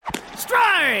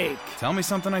Strike! Tell me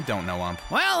something I don't know, Ump.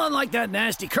 Well, unlike that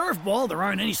nasty curveball, there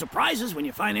aren't any surprises when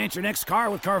you finance your next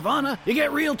car with Carvana. You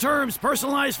get real terms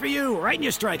personalized for you right in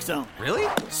your strike zone. Really?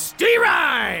 Steady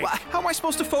right! How am I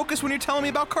supposed to focus when you're telling me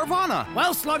about Carvana?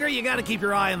 Well, Slugger, you gotta keep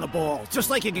your eye on the ball.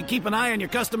 Just like you can keep an eye on your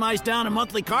customized down and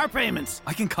monthly car payments.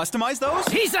 I can customize those?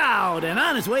 He's out and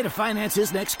on his way to finance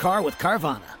his next car with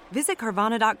Carvana. Visit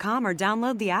Carvana.com or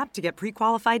download the app to get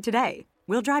pre-qualified today.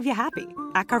 We'll drive you happy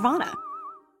at Carvana.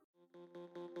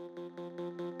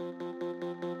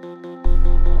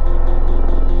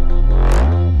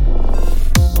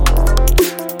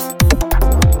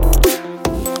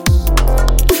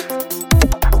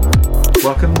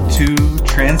 Welcome to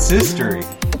Transhistory.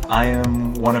 I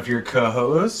am one of your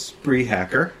co-hosts, Bree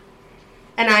Hacker.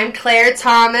 And I'm Claire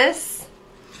Thomas.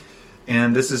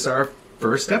 And this is our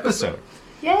first episode.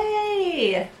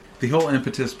 Yay! The whole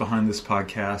impetus behind this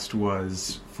podcast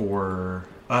was for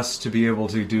us to be able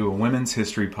to do a women's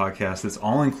history podcast that's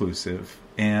all-inclusive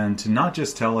and to not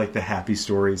just tell like the happy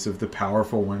stories of the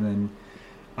powerful women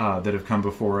that have come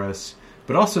before us,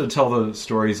 but also to tell the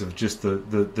stories of just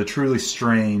the truly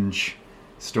strange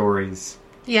stories.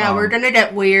 Yeah, we're going to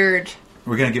get weird.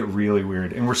 We're going to get really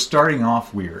weird. And we're starting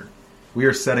off weird. We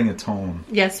are setting a tone.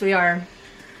 Yes, we are.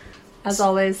 As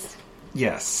always.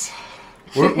 Yes.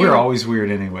 We're always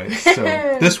weird anyway, so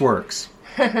this works.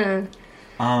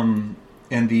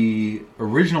 And the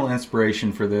original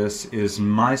inspiration for this is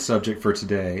my subject for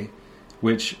today,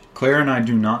 which Claire and I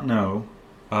do not know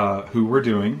who we're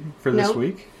doing for this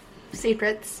week.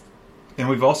 Secrets. And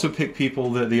we've also picked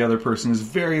people that the other person is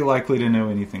very likely to know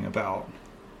anything about.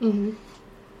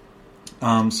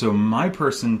 Mm-hmm. So my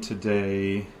person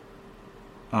today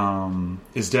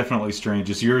is definitely strange.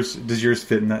 Does yours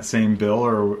fit in that same bill,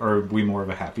 or are we more of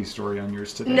a happy story on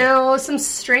yours today? No, some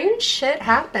strange shit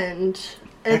happened.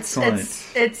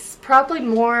 Excellent. It's probably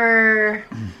more...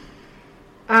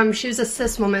 she was a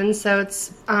cis woman, so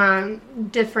it's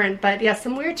different. But yeah,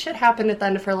 some weird shit happened at the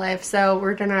end of her life. So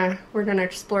we're gonna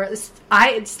explore this.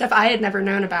 Stuff I had never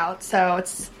known about. So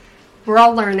we're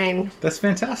all learning. That's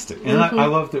fantastic, and I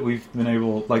love that we've been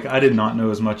able. Like, I did not know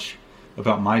as much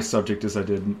about my subject as I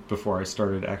did before I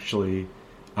started actually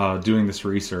doing this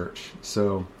research.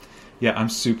 So yeah, I'm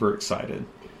super excited.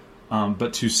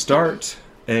 But to start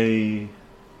a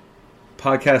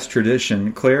podcast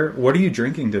tradition, Claire, what are you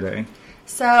drinking today?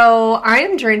 So I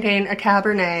am drinking a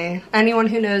Cabernet. Anyone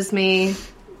who knows me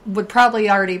would probably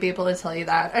already be able to tell you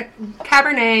that. A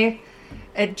Cabernet,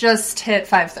 it just hit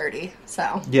 5:30,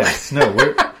 so. Yes, no,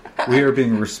 we are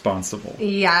being responsible.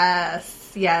 Yes,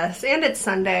 and it's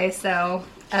Sunday, so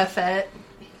F it.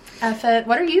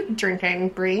 What are you drinking,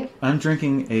 Bree? I'm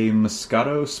drinking a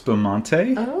Moscato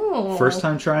Spumante. Oh. First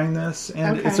time trying this,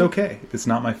 and it's okay. It's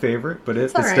not my favorite, but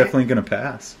it's right. Definitely going to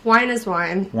pass. Wine is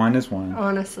wine. Wine is wine.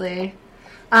 Honestly.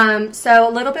 So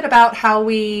a little bit about how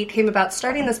we came about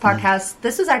starting this podcast.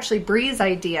 This was actually Bree's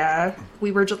idea.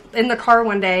 We were just in the car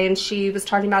one day, and she was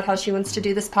talking about how she wants to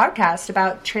do this podcast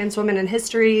about trans women in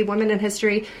history, women in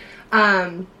history.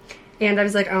 And I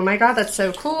was like, oh my God, that's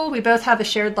so cool. We both have a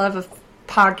shared love of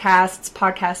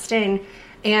podcasting.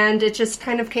 And it just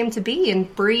kind of came to be.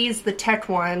 And Bree's the tech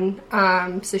one.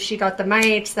 So she got the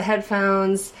mics, the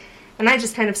headphones, and I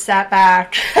just kind of sat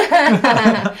back.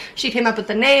 She came up with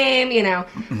the name, you know.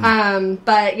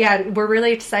 But yeah, we're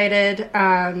really excited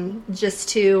just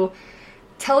to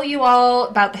tell you all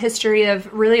about the history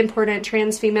of really important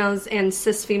trans females and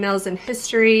cis females in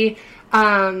history.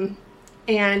 And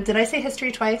did I say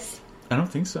history twice? I don't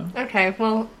think so. Okay,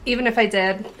 well, even if I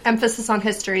did, emphasis on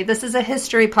history. This is a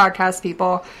history podcast,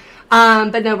 people.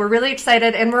 But no, we're really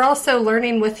excited, and we're also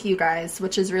learning with you guys,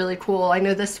 which is really cool. I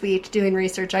know this week, doing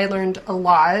research, I learned a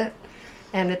lot,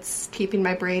 and it's keeping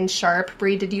my brain sharp.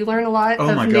 Bree, did you learn a lot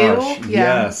Oh my gosh,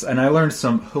 yes. And I learned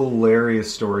some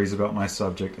hilarious stories about my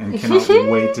subject, and cannot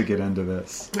wait to get into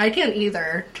this. I can't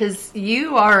either, because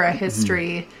you are a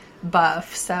history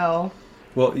buff, so...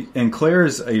 Well, and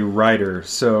Claire's a writer,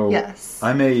 so yes.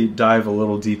 I may dive a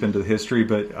little deep into the history,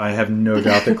 but I have no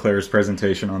doubt that Claire's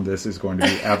presentation on this is going to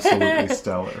be absolutely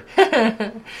stellar.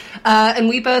 And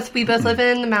we both live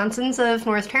in the mountains of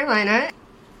North Carolina.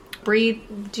 Bree,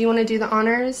 do you want to do the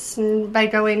honors by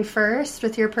going first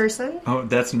with your person? Oh,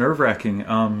 that's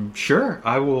nerve-wracking. Sure,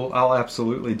 I'll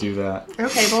absolutely do that.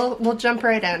 Okay, we'll jump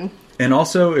right in. And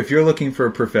also, if you're looking for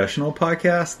a professional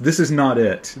podcast, this is not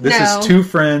it. This is two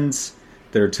friends.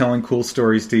 They're telling cool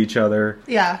stories to each other.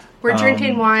 Yeah. We're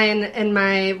drinking wine in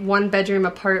my one-bedroom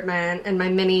apartment in my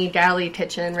mini galley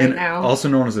kitchen right now. Also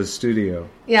known as a studio.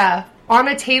 Yeah. On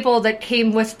a table that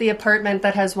came with the apartment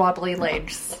that has wobbly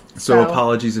legs. So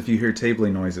apologies if you hear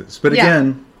tabling noises. But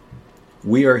again,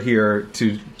 we are here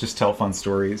to just tell fun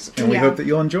stories, and we hope that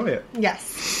you'll enjoy it.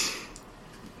 Yes.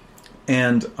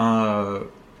 And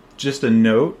just a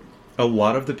note, a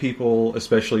lot of the people,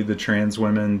 especially the trans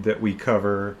women that we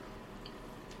cover,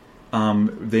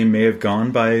 they may have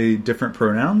gone by different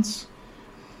pronouns,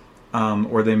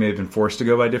 or they may have been forced to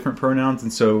go by different pronouns.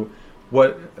 And so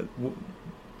what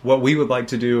we would like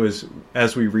to do is,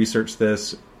 as we research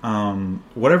this,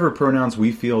 whatever pronouns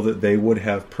we feel that they would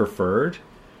have preferred,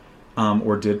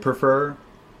 or did prefer,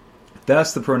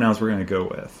 that's the pronouns we're going to go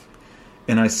with.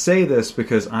 And I say this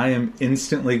because I am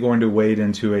instantly going to wade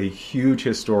into a huge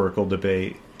historical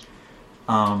debate,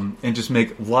 and just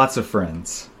make lots of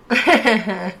friends.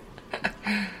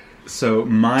 So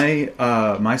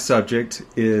my subject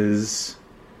is,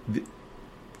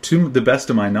 to the best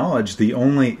of my knowledge, the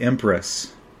only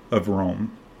Empress of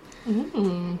Rome.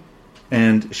 Mm.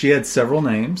 And she had several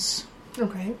names.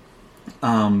 Okay.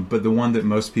 But the one that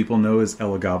most people know is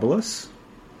Elagabalus.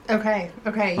 Okay.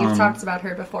 You've talked about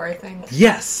her before, I think.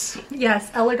 Yes! Yes,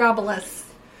 Elagabalus.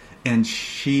 And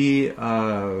she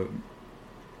also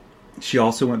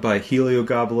went by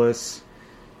Heliogabalus.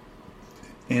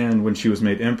 And when she was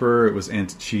made emperor,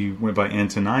 she went by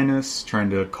Antoninus, trying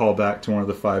to call back to one of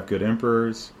the 5 good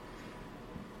emperors.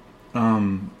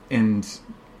 And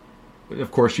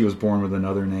of course, she was born with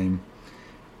another name,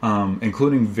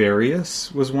 including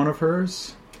Varius was one of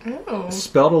hers. Oh.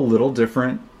 Spelled a little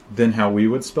different than how we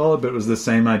would spell it, but it was the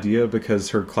same idea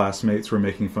because her classmates were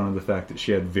making fun of the fact that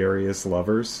she had various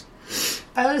lovers.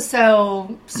 Oh,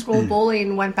 so school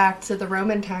bullying went back to the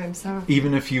Roman times, huh?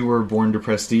 Even if you were born to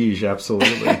prestige,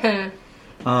 absolutely.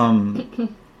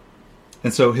 And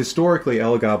so historically,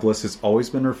 Elagabalus has always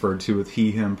been referred to with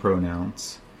he, him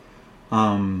pronouns.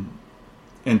 And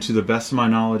to the best of my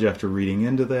knowledge, after reading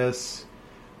into this,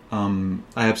 I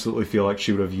absolutely feel like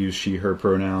she would have used she, her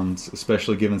pronouns,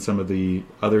 especially given some of the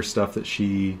other stuff that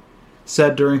she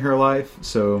said during her life.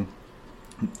 So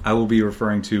I will be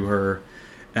referring to her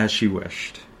as she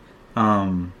wished.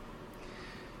 Quick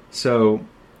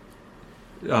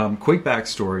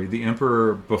backstory. The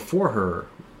emperor before her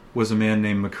was a man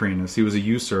named Macrinus. He was a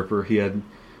usurper. He had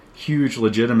huge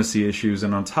legitimacy issues,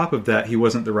 and on top of that, he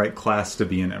wasn't the right class to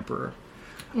be an emperor.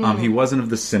 He wasn't of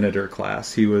the senator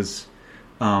class. He was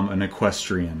an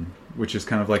equestrian, which is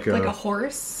kind of like a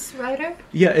horse rider?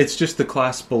 Yeah, it's just the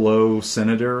class below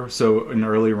senator. So in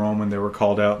early Rome, when they were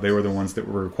called out, they were the ones that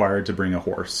were required to bring a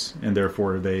horse, and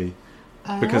therefore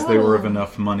because they were of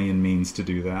enough money and means to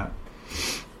do that.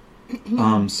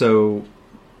 So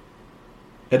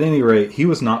at any rate, he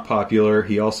was not popular.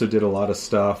 He also did a lot of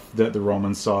stuff that the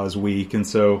Romans saw as weak, and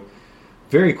so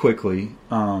very quickly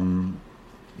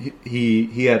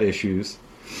he had issues.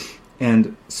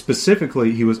 And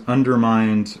specifically, he was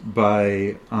undermined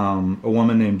by a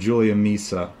woman named Julia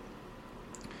Misa,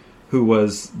 who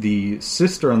was the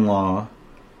sister-in-law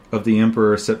of the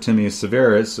Emperor Septimius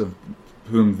Severus, of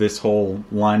whom this whole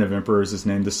line of emperors is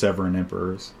named the Severan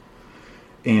Emperors.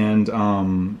 And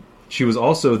she was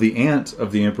also the aunt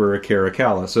of the Emperor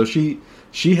Caracalla. So she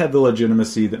had the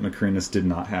legitimacy that Macrinus did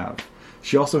not have.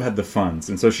 She also had the funds,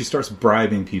 and so she starts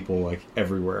bribing people like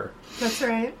everywhere. That's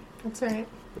right.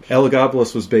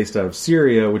 Elagabalus was based out of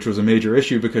Syria, which was a major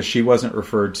issue because she wasn't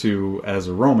referred to as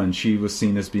a Roman. She was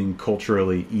seen as being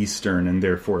culturally Eastern and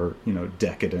therefore,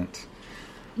 decadent.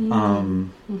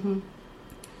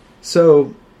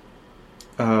 So,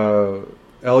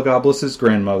 Elagabalus'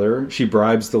 grandmother, she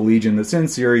bribes the legion that's in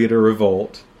Syria to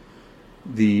revolt.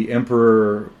 The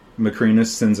Emperor Macrinus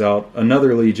sends out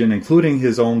another legion, including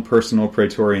his own personal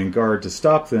Praetorian Guard, to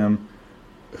stop them,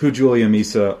 who Julia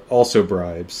Misa also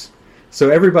bribes. So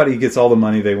everybody gets all the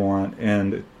money they want,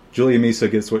 and Julia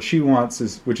Misa gets what she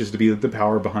wants, which is to be the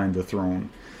power behind the throne.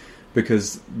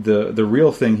 Because the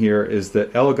real thing here is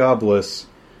that Elagabalus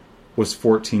was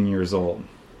 14 years old.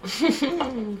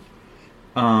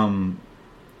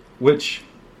 Which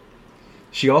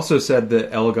she also said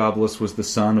that Elagabalus was the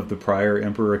son of the prior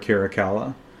Emperor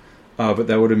Caracalla, but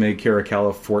that would have made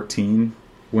Caracalla 14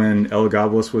 when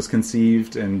Elagabalus was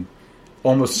conceived, and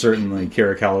almost certainly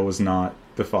Caracalla was not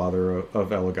the father of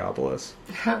Elagabalus.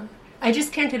 I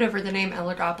just can't get over the name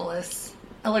Elagabalus.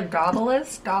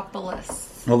 Elagabalus?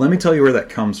 Well, let me tell you where that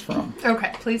comes from.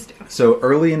 Okay, please do. So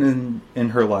early in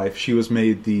her life, she was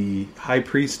made the high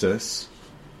priestess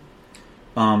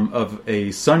of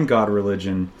a sun god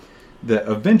religion that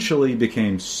eventually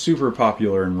became super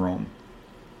popular in Rome.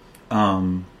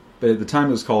 But at the time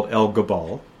it was called El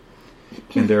Gabal,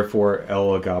 and therefore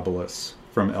Elagabalus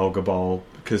from El Gabal,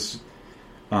 because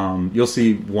you'll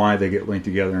see why they get linked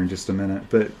together in just a minute.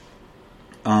 But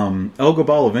El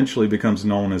Gabal eventually becomes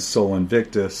known as Sol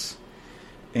Invictus,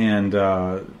 and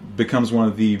becomes one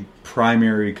of the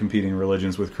primary competing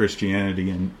religions with Christianity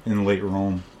in late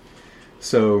Rome.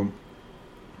 So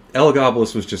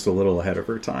Elagabalus was just a little ahead of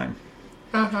her time.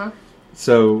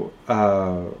 So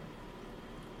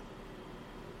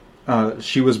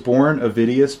she was born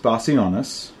Avidius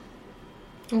Bassianus.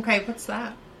 Okay, what's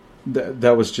that?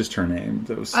 That was just her name.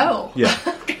 That was yeah.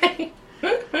 Okay.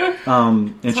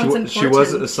 And she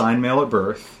was assigned male at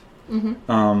birth.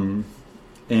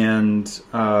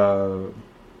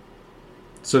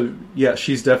 So yeah,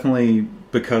 she's definitely,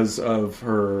 because of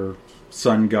her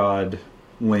sun god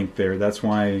link there. That's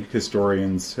why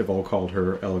historians have all called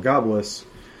her Elagabalus,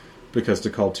 because to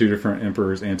call two different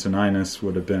emperors Antoninus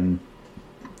would have been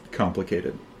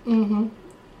complicated.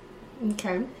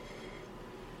 Okay.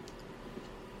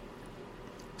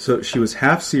 So she was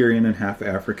half Syrian and half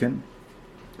African,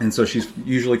 and so she's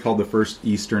usually called the first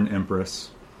Eastern Empress.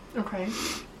 Okay.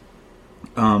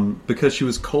 Because she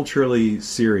was culturally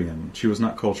Syrian. She was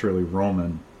not culturally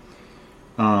Roman.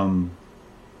 And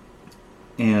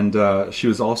she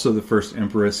was also the first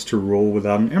empress to rule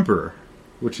without an emperor,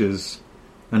 which is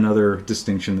another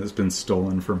distinction that's been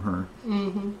stolen from her.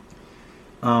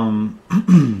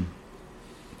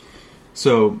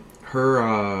 So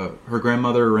her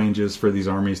grandmother arranges for these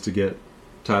armies to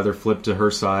either flip to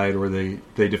her side, or they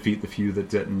defeat the few that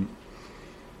didn't.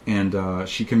 And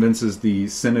she convinces the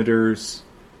senators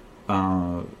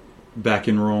back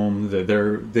in Rome that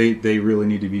they really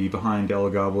need to be behind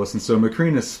Elagabalus, and so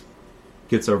Macrinus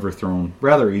gets overthrown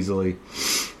rather easily.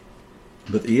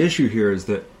 But the issue here is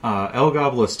that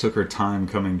Elagabalus took her time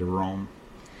coming to Rome,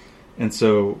 and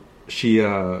so she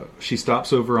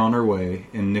stops over on her way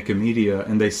in Nicomedia,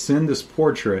 and they send this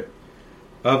portrait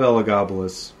of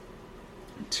Elagabalus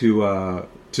to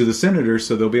the senators,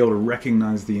 so they'll be able to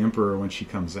recognize the emperor when she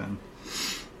comes in.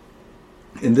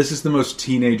 And this is the most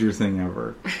teenager thing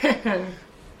ever.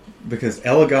 Because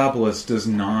Elagabalus does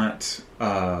not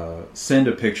send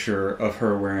a picture of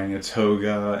her wearing a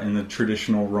toga and the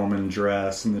traditional Roman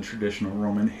dress and the traditional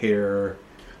Roman hair.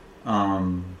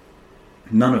 None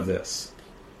of this.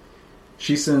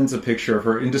 She sends a picture of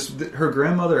her, and just her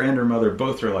grandmother and her mother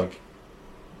both are like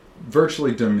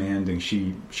virtually demanding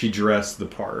she dress the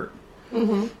part.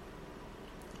 And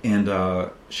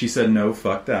she said, no,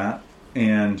 fuck that.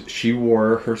 And she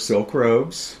wore her silk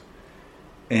robes,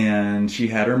 and she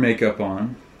had her makeup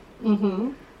on.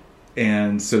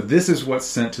 And so this is what's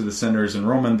sent to the senators in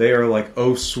Rome, and they are like,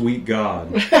 oh, sweet God.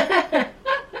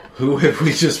 Who have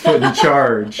we just put in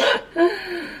charge?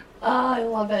 Oh, I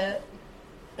love it.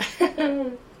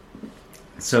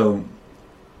 So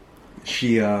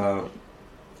she started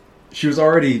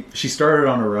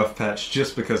on a rough patch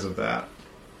just because of that.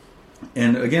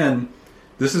 And again,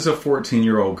 this is a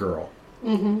 14-year-old girl.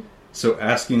 So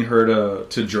asking her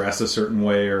to dress a certain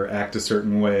way or act a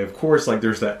certain way, of course, like,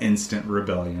 there's that instant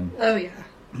rebellion. Oh, yeah.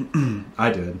 I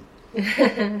did.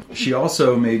 She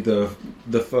also made the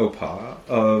faux pas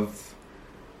of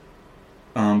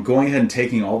going ahead and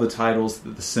taking all the titles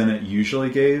that the Senate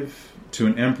usually gave to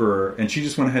an emperor, and she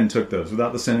just went ahead and took those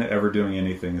without the Senate ever doing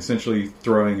anything, essentially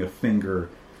throwing a finger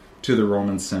to the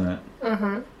Roman Senate.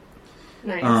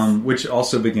 Nice. Which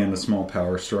also began a small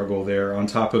power struggle there. On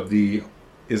top of the,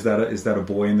 is that a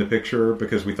boy in the picture?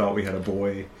 Because we thought we had a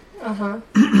boy.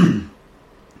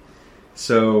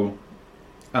 So,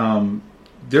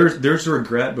 there's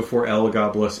regret before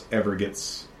Elagabalus ever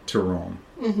gets to Rome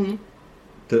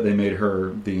that they made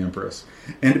her the empress.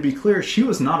 And to be clear, she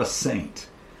was not a saint.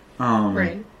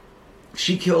 Right.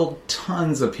 She killed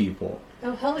tons of people.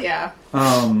 Oh, hell yeah.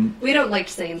 We don't like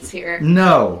saints here.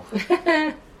 No.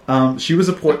 She was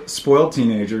a spoiled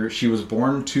teenager. She was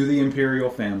born to the imperial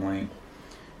family.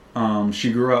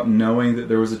 She grew up knowing that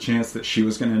there was a chance that she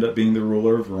was going to end up being the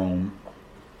ruler of Rome.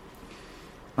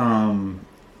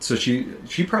 So she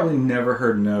probably never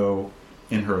heard no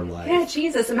in her life. Yeah,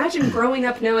 Jesus. Imagine growing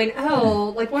up knowing,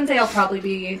 like, one day I'll probably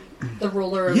be the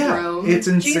ruler of Rome. It's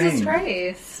insane. Jesus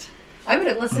Christ. I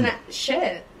wouldn't listen to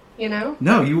shit. You know?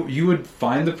 No, you would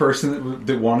find the person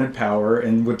that wanted power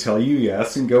and would tell you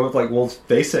yes, and go with like, well,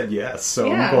 they said yes,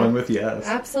 so I'm going with yes.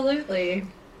 Absolutely.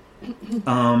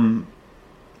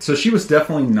 So she was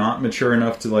definitely not mature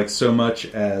enough to like so much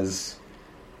as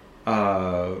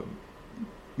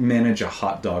manage a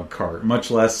hot dog cart, much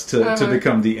less to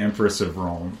become the Empress of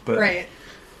Rome. But right.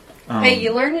 Hey,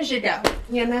 you learn as you go,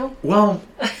 you know? Well,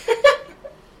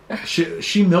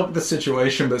 she milked the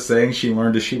situation, but saying she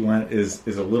learned as she went is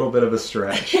a little bit of a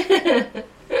stretch.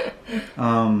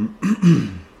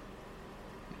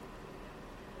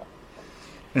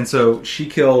 And so she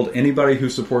killed anybody who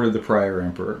supported the prior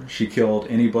emperor. She killed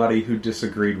anybody who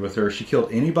disagreed with her. She killed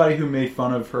anybody who made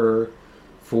fun of her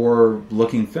for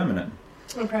looking feminine.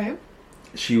 Okay.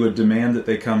 She would demand that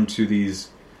they come to these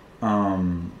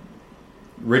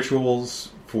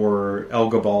rituals for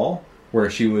Elagabal, where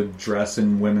she would dress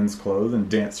in women's clothes and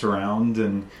dance around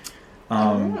and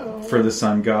for the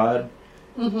sun god.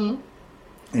 Mm-hmm.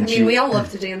 And we all love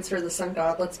to dance for the sun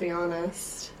god, let's be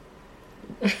honest.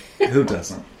 Who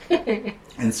doesn't?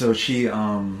 And so she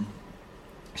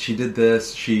did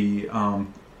this.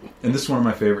 And this is one of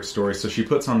my favorite stories. So she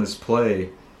puts on this play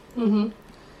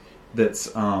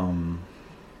that's, let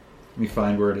me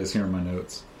find where it is here in my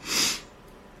notes.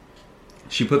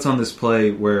 She puts on this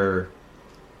play where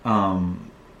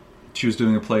she was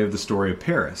doing a play of the story of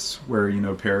Paris, where,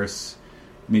 Paris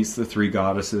meets the three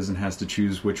goddesses and has to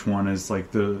choose which one is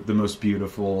like the most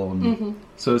beautiful. And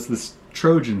so it's this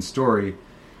Trojan story,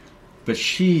 but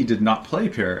she did not play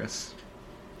Paris.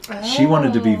 Oh. She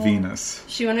wanted to be Venus.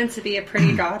 She wanted to be a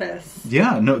pretty goddess.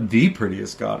 Yeah, no, the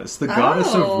prettiest goddess. The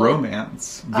goddess of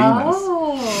romance, Venus.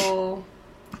 Oh.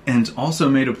 And also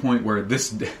made a point where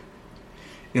this...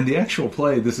 In the actual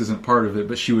play, this isn't part of it,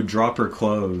 but she would drop her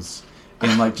clothes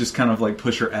and like just kind of like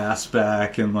push her ass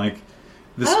back and like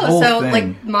this whole thing.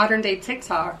 Like modern day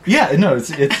TikTok. Yeah, no,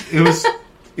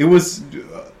 it was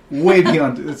way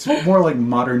beyond. It's more like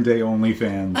modern day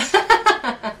OnlyFans.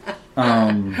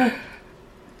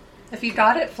 If you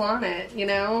got it, flaunt it.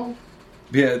 Yeah,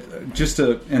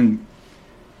 and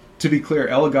to be clear,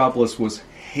 Elagabalus was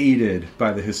hated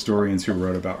by the historians who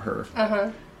wrote about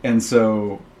her, and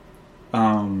so.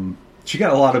 She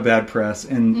got a lot of bad press,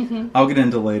 and I'll get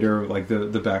into later, like,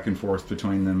 the back and forth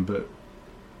between them, but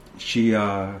she,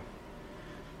 so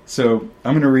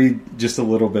I'm going to read just a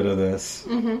little bit of this,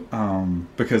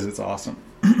 because it's awesome.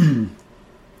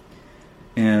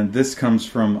 And this comes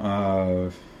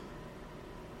from,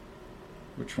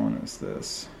 which one is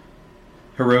this?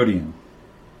 Herodian.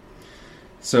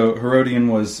 So Herodian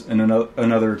was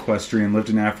another equestrian, lived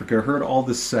in Africa, heard all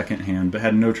this secondhand, but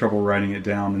had no trouble writing it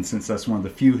down. And since that's one of the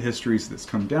few histories that's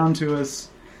come down to us,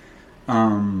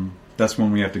 that's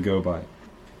one we have to go by.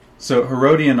 So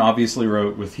Herodian obviously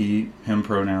wrote with he, him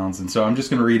pronouns, and so I'm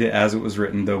just going to read it as it was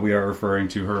written, though we are referring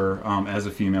to her as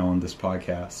a female in this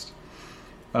podcast.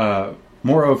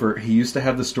 Moreover, he used to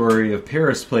have the story of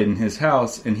Paris played in his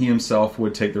house, and he himself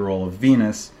would take the role of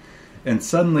Venus, and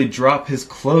suddenly drop his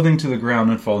clothing to the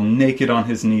ground and fall naked on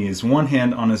his knees, one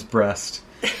hand on his breast,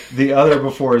 the other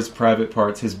before his private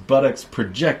parts, his buttocks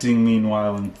projecting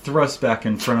meanwhile and thrust back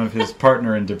in front of his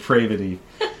partner in depravity.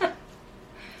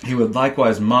 He would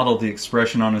likewise model the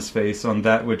expression on his face on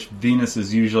that which Venus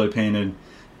is usually painted,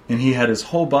 and he had his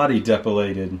whole body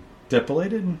depilated.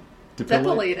 Depilated?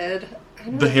 Depilated.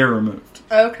 The hair removed.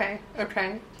 Okay.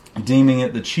 Deeming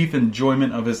it the chief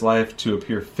enjoyment of his life to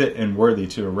appear fit and worthy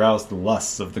to arouse the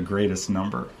lusts of the greatest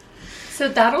number. So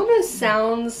that almost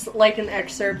sounds like an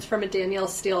excerpt from a Danielle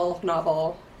Steele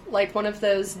novel. Like one of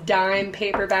those dime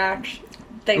paperback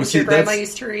things your grandma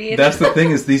used to read. That's the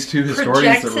thing, is these two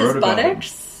historians that wrote about him.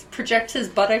 Project his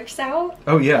buttocks out?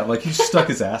 Oh yeah, like he stuck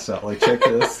his ass out. Like, check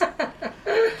this.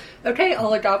 Okay,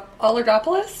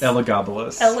 Elagabalus?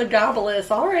 Elagabalus.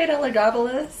 All right,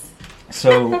 Elagabalus.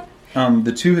 So...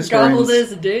 the two historians... Gobble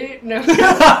this dick? No.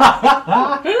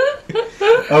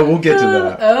 Oh, we'll get to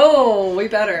that. Oh, we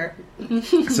better.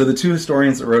 So the two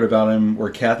historians that wrote about him were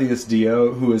Cathius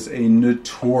Dio, who is a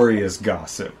notorious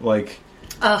gossip.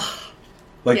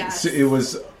 Yes. It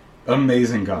was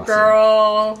amazing gossip.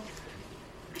 Girl.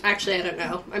 Actually, I don't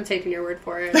know. I'm taking your word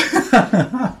for it.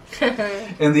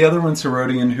 And the other one's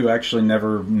Herodian, who actually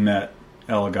never met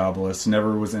Elagabalus,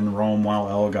 never was in Rome while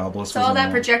Elagabalus was in Rome. So all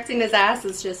that projecting his ass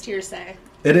is just hearsay.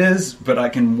 It is, but I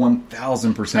can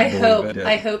 1,000% believe it.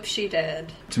 I hope she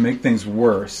did. To make things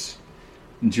worse,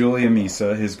 Julia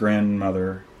Misa, his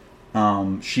grandmother,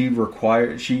 she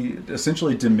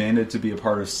essentially demanded to be a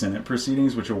part of Senate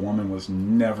proceedings, which a woman was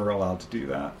never allowed to do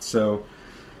that. So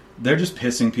they're just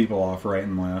pissing people off right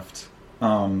and left.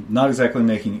 Not exactly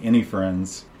making any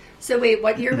friends. So wait,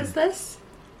 what year was this?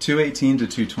 218 to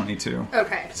 222.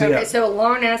 Okay. So a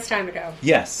long-ass time ago.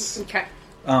 Yes. Okay.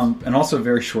 And also a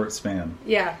very short span.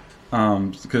 Yeah.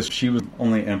 Because she was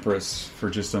only empress for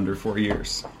just under 4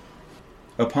 years.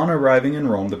 Upon arriving in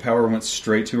Rome, the power went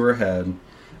straight to her head,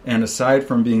 and aside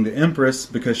from being the empress,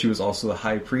 because she was also the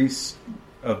high priest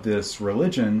of this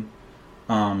religion,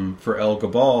 for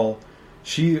Elagabal,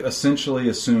 she essentially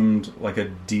assumed like a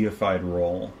deified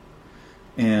role.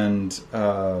 And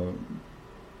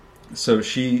so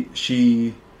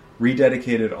she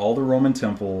rededicated all the Roman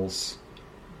temples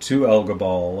to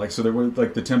Elagabal. Like, so there was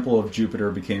like the Temple of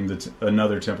Jupiter became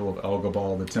another Temple of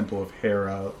Elagabal, the Temple of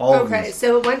Hera. Okay,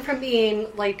 so it went from being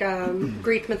like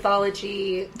Greek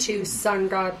mythology to sun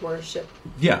god worship.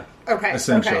 Yeah. Okay.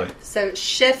 Essentially. Okay. So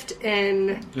shift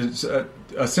in. It's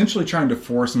essentially trying to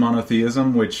force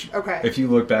monotheism, which, if you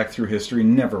look back through history,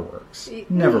 never works.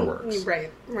 Never works.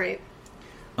 Right.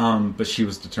 But she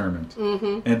was determined,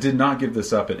 and did not give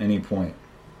this up at any point.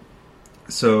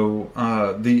 So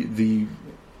the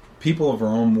people of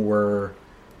Rome were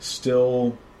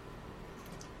still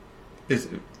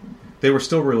they were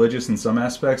still religious in some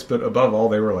aspects, but above all,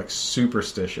 they were like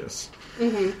superstitious.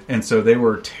 And so they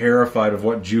were terrified of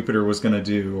what Jupiter was going to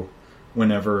do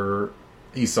whenever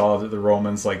he saw that the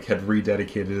Romans like had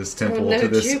rededicated his temple to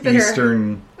this Jupiter.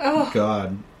 Eastern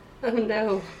god. Oh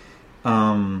no.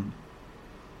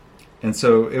 And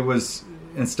so it was,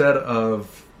 instead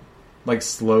of like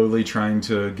slowly trying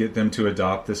to get them to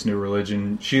adopt this new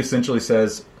religion, she essentially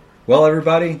says, well,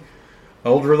 everybody,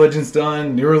 old religion's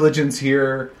done, new religion's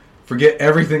here, forget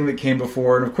everything that came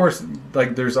before. And of course,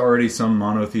 like, there's already some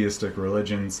monotheistic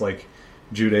religions like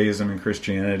Judaism and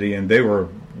Christianity, and they were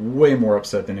way more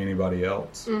upset than anybody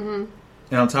else. And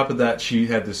on top of that, she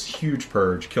had this huge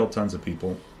purge, killed tons of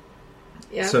people.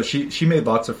 Yeah. So she made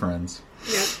lots of friends.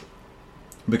 Yeah.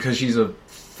 Because she's a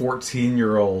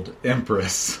 14-year-old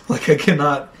empress. Like, I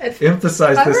cannot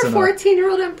emphasize this enough. If I were a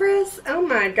 14-year-old empress, oh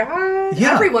my god.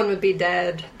 Yeah. Everyone would be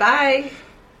dead. Bye.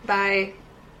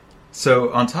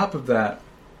 So, on top of that,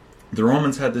 the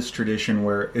Romans had this tradition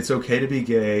where it's okay to be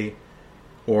gay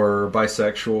or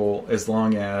bisexual as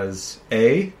long as,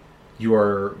 A, you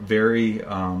are very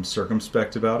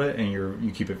circumspect about it and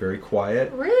you keep it very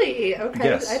quiet. Really? Okay.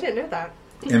 Yes. I didn't know that.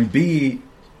 And B,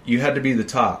 you had to be the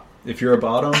top. If you're a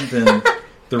bottom, then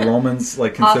the Romans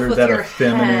like considered that a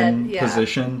feminine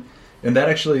position. And that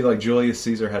actually, like, Julius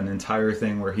Caesar had an entire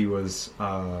thing where he was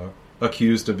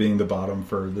accused of being the bottom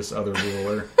for this other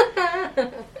ruler.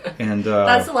 And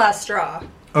that's the last straw.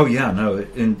 Oh yeah, no,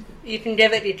 and you can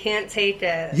give it, you can't take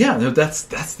it. Yeah, no,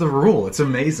 that's the rule. It's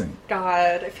amazing.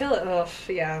 God, I feel it. Oh,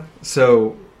 yeah.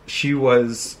 So she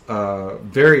was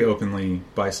very openly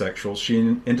bisexual. She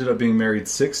ended up being married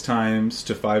 6 times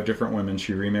to 5 different women.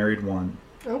 She remarried 1.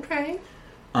 Okay.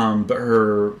 But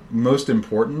her most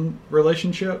important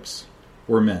relationships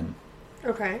were men.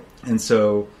 Okay. And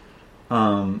so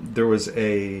there was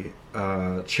a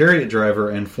chariot driver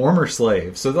and former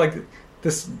slave. So like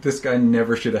this guy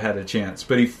never should have had a chance.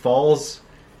 But he falls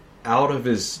out of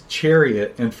his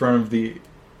chariot in front of the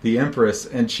Empress,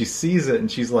 and she sees it, and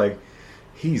she's like,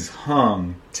 he's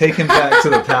hung. Take him back to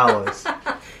the palace.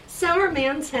 So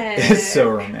romantic. It's so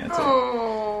romantic.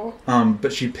 Oh.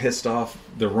 But she pissed off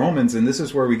the Romans, and this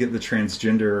is where we get the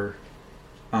transgender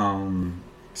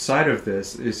side of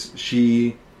this. Is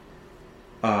she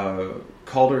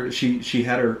called her? She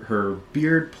had her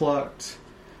beard plucked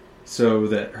so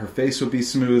that her face would be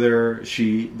smoother.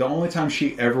 The only time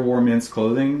she ever wore men's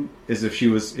clothing is if she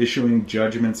was issuing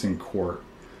judgments in court.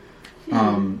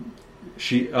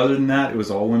 Other than that, it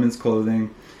was all women's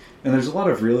clothing. And there's a lot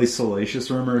of really salacious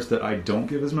rumors that I don't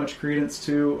give as much credence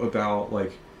to about,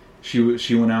 like, she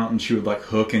went out and she would, like,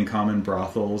 hook in common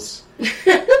brothels.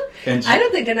 And I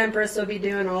don't think an empress would be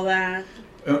doing all that.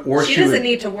 Or she doesn't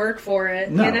need to work for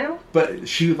it, no, you know? But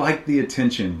she liked the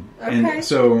attention. Okay. And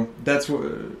so that's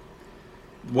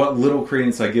what little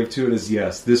credence I give to it is,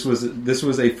 yes, this was a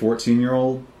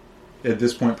 14-year-old, at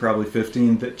this point probably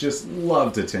 15, that just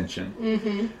loved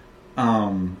attention.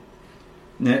 Mm-hmm.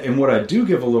 And what I do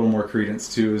give a little more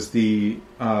credence to is the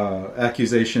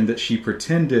accusation that she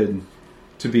pretended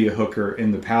to be a hooker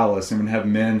in the palace and would have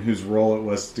men whose role it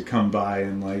was to come by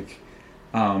and, like,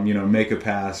 make a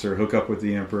pass or hook up with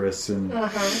the Empress.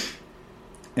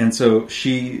 And so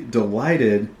she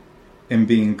delighted in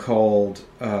being called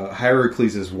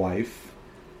Hierocles' wife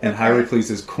and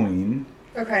Hierocles' queen.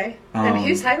 Okay. And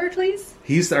who's Hierocles?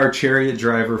 He's our chariot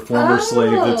driver, former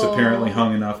slave that's apparently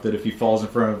hung enough that if he falls in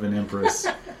front of an empress,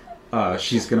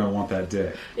 she's going to want that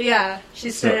dick. Yeah,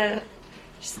 she's gonna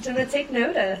take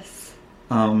notice.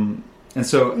 And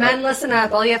so men, listen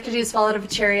up. All you have to do is fall out of a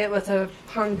chariot with a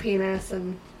hung penis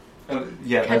and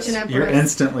catch an empress. You're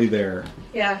instantly there.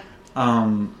 Yeah.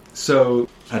 So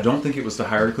I don't think it was to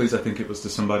Hierocles. I think it was to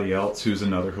somebody else, who's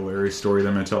another hilarious story that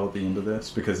I'm going to tell at the end of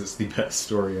this because it's the best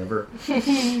story ever.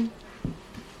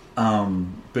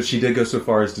 But she did go so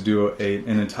far as to do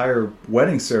an entire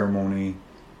wedding ceremony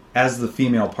as the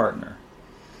female partner.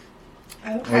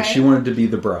 Okay. Like, she wanted to be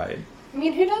the bride. I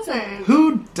mean, who doesn't?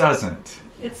 Who doesn't?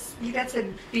 You got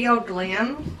to be all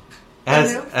glam.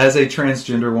 As a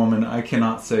transgender woman, I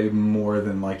cannot say more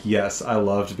than like, yes, I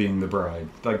loved being the bride.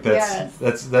 Like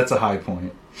that's a high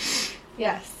point.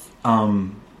 Yes.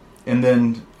 And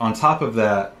then on top of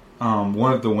that,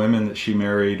 one of the women that she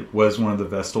married was one of the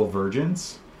Vestal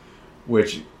Virgins,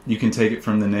 which you can take it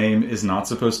from the name is not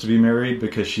supposed to be married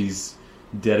because she's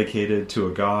dedicated to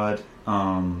a god.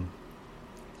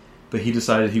 But he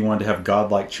decided he wanted to have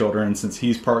godlike children, since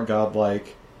he's part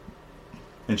godlike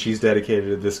and she's dedicated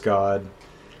to this god.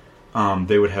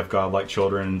 They would have godlike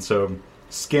children, and so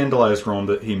scandalized Rome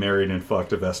that he married and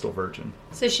fucked a Vestal Virgin.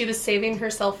 So she was saving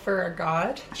herself for a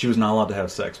god? She was not allowed to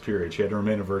have sex, period. She had to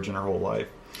remain a virgin her whole life.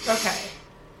 Okay.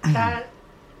 That...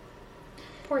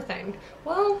 poor thing.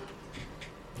 Well,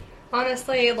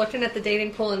 honestly, looking at the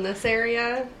dating pool in this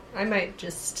area, I might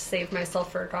just save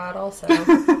myself for a god also.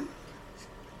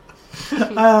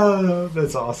 Oh,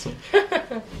 that's awesome.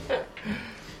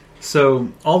 So,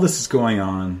 all this is going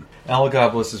on.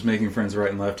 Elagabalus is making friends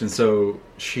right and left, and so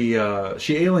she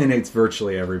alienates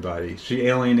virtually everybody. She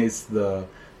alienates the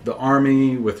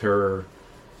army with her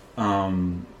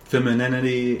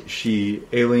femininity. She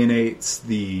alienates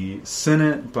the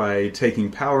Senate by taking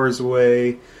powers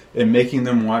away and making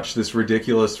them watch this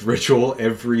ridiculous ritual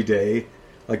every day.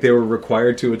 Like, they were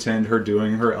required to attend her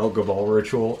doing her Elagabal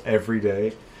ritual every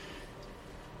day.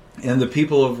 And the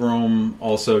people of Rome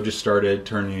also just started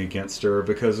turning against her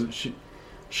because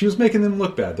she was making them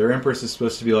look bad. Their empress is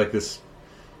supposed to be like this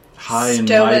high and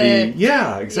mighty.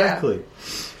 Yeah, exactly.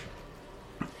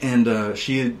 Yeah. And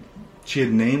she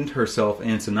had named herself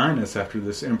Antoninus after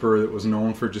this emperor that was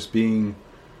known for just being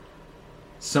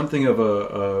something of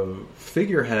a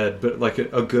figurehead, but like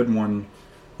a good one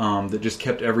that just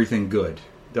kept everything good.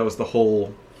 That was the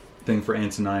whole thing for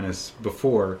Antoninus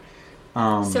before.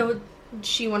 So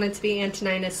she wanted to be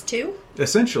Antoninus too?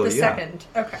 Essentially, the yeah. Second.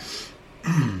 Okay.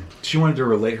 She wanted to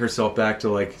relate herself back to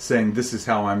like saying, this is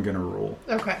how I'm going to rule.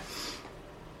 Okay.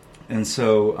 And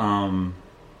so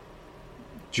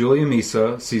Julia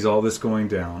Misa sees all this going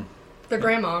down. The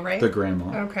grandma, right? The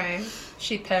grandma. Okay.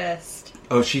 She pissed.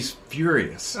 Oh, she's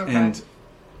furious. Okay. And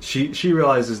she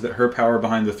realizes that her power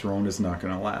behind the throne is not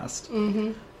going to last.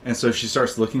 Mm-hmm. And so she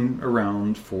starts looking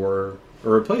around for a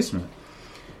replacement.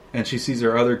 And she sees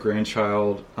her other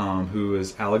grandchild, who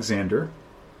is Alexander.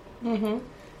 Mm-hmm.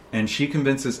 And she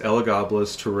convinces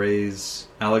Elagabalus to raise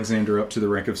Alexander up to the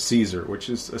rank of Caesar, which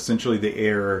is essentially the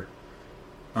heir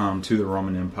to the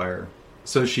Roman Empire.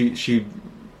 So she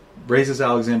raises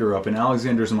Alexander up, and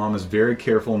Alexander's mom is very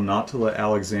careful not to let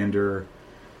Alexander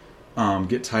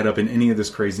get tied up in any of this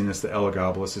craziness that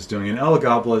Elagabalus is doing. And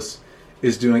Elagabalus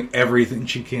is doing everything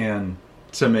she can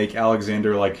to make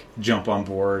Alexander like jump on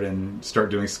board and start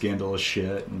doing scandalous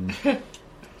shit, and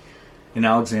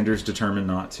Alexander's determined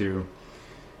not to.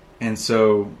 And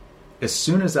so, as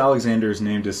soon as Alexander is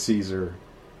named as Caesar,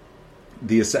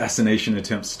 the assassination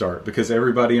attempts start, because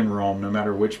everybody in Rome, no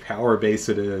matter which power base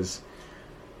it is,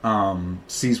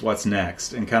 sees what's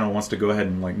next and kind of wants to go ahead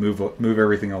and like move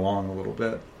everything along a little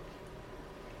bit.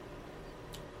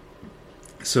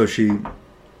 So she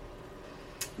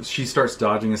starts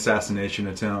dodging assassination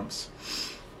attempts,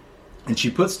 and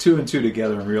she puts two and two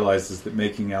together and realizes that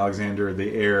making Alexander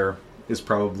the heir is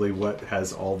probably what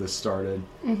has all this started.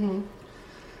 Mm-hmm.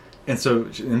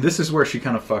 And this is where she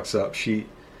kind of fucks up. She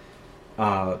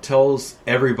tells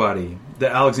everybody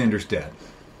that Alexander's dead.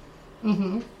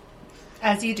 Mm-hmm.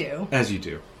 As you do. As you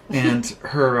do. And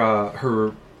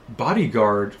her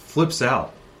bodyguard flips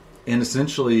out and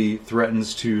essentially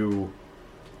threatens to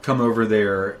come over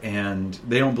there, and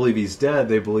they don't believe he's dead.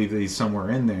 They believe that he's somewhere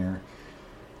in there.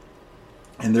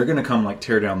 And they're going to come like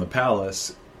tear down the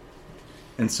palace.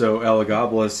 And so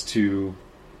Elagabalus, to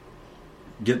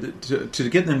get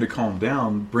them to calm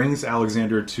down, brings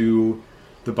Alexander to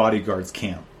the bodyguard's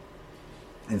camp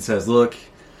and says, look,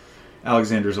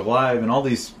 Alexander's alive, and all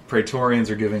these praetorians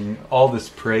are giving all this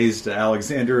praise to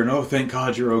Alexander, and oh, thank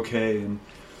God you're okay. And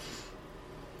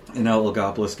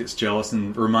Elagabalus gets jealous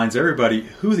and reminds everybody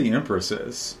who the Empress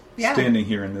is, standing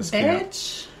here in this camp.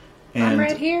 Bitch, and I'm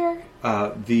right here.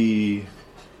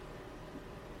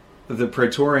 The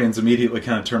praetorians immediately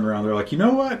kind of turn around. They're like, you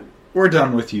know what? We're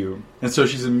done with you. And so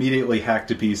she's immediately hacked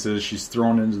to pieces. She's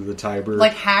thrown into the Tiber.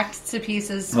 Like hacked to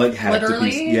pieces? Like hacked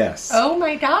literally? to pieces, yes. Oh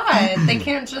my God. They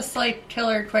can't just like kill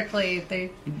her quickly.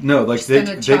 They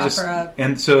just her up.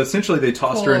 And so essentially they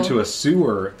tossed her into a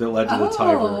sewer that led to the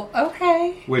Tiber. Oh,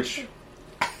 okay. Which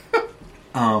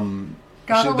that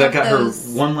got her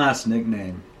one last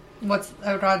nickname.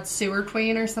 Sewer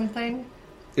Queen or something?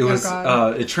 It was.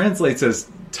 It translates as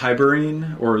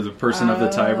Tiberine, or the person of the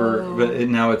Tiber, but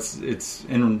now it's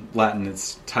in Latin.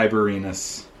 It's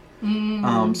Tiberinus.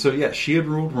 So yeah, she had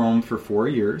ruled Rome for 4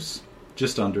 years,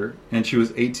 just under, and she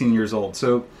was 18 years old.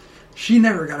 So she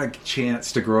never got a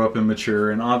chance to grow up and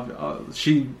mature, and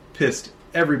she pissed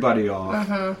everybody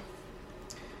off.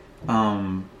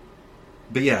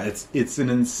 But yeah, it's an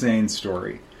insane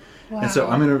story. Wow. And so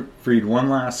I'm going to read one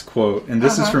last quote, and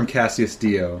this is from Cassius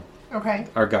Dio,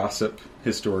 our gossip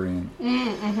historian.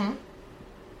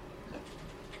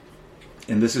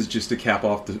 And this is just to cap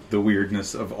off the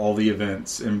weirdness of all the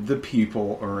events and the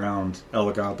people around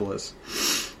Elagabalus.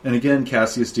 And again,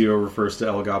 Cassius Dio refers to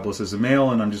Elagabalus as a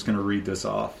male, and I'm just going to read this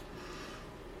off.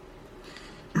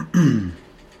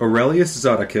 Aurelius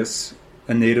Zodicus,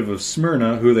 a native of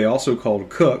Smyrna, who they also called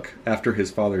Cook after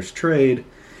his father's trade,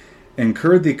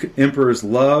 incurred the emperor's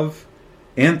love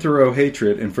and thorough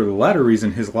hatred, and for the latter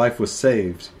reason his life was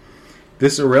saved.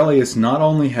 This Aurelius not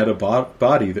only had a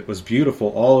body that was beautiful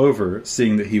all over,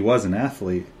 seeing that he was an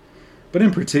athlete, but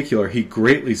in particular he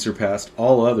greatly surpassed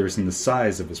all others in the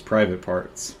size of his private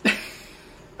parts.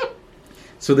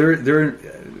 So there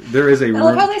is a rumor. I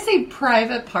love how they say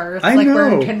private parts, I like know. we're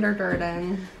in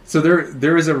kindergarten. So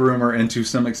there is a rumor, and to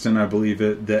some extent I believe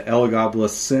it, that Elagabalus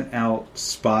sent out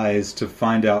spies to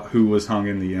find out who was hung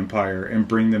in the empire and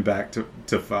bring them back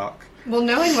to fuck. Well,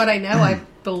 knowing what I know, I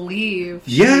believe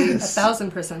she Yes.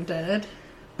 1,000% did.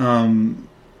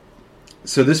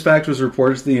 So this fact was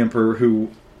reported to the emperor, who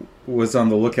was on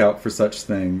the lookout for such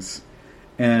things.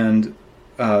 And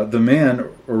the man,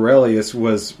 Aurelius,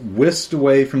 was whisked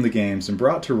away from the games and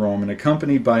brought to Rome and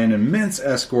accompanied by an immense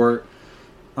escort.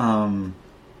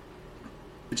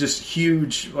 Just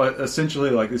huge, essentially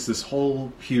like this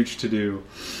whole huge to-do.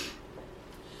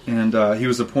 And he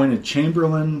was appointed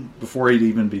chamberlain before he'd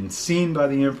even been seen by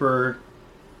the emperor.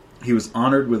 He was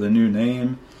honored with a new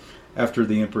name after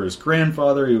the emperor's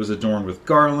grandfather. He was adorned with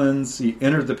garlands. He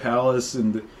entered the palace,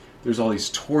 and there's all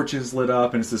these torches lit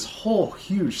up, and it's this whole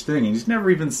huge thing. And he's never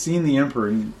even seen the emperor,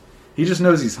 and he just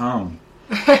knows he's hung.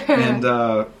 And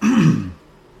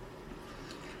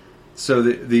so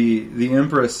the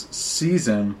empress sees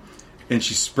him, and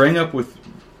he sprang up with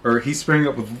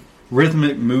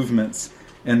rhythmic movements.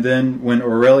 And then when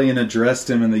Aurelian addressed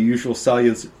him in the usual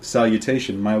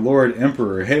salutation, "My lord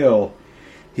emperor, hail!"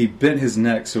 he bent his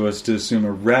neck so as to assume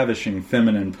a ravishing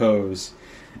feminine pose,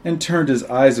 and turned his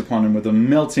eyes upon him with a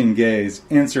melting gaze,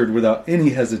 answered without any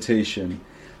hesitation,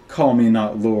 "Call me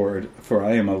not lord, for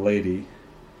I am a lady."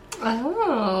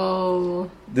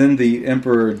 Oh. Then the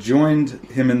emperor joined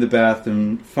him in the bath,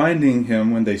 and finding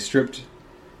him, when they stripped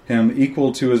him,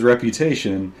 equal to his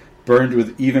reputation, burned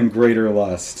with even greater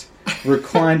lust,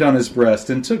 reclined on his breast,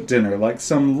 and took dinner like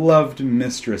some loved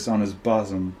mistress on his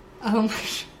bosom. Oh my.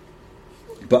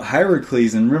 But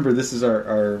Hierocles, and remember, this is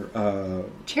our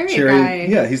chariot guy.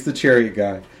 Yeah, he's the chariot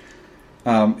guy.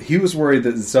 He was worried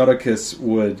that Zodicus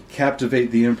would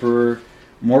captivate the emperor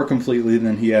more completely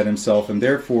than he had himself, and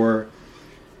therefore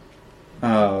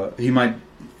he might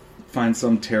find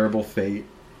some terrible fate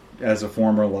as a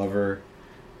former lover.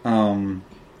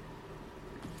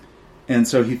 And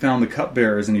so he found the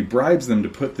cupbearers, and he bribes them to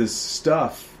put this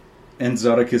stuff in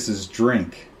Zodicus's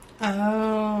drink.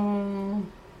 Oh.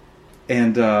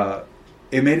 And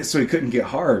it made it so he couldn't get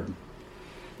hard.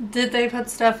 Did they put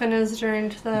stuff in his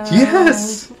drink, though?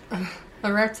 Yes!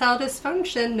 Erectile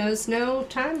dysfunction knows no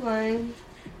timeline.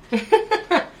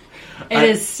 It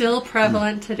is still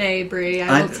prevalent today, Brie.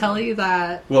 I will tell you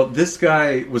that. Well, this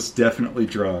guy was definitely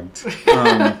drugged.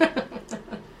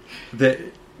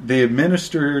 They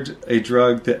administered a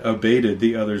drug that abated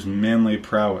the other's manly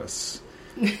prowess.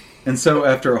 And so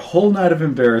after a whole night of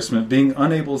embarrassment, being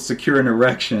unable to secure an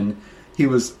erection, he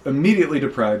was immediately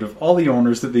deprived of all the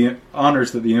honors that the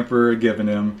emperor had given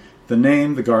him. The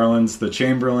name, the garlands, the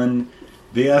chamberlain,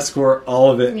 the escort, all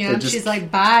of it. Yeah, she's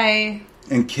like, bye.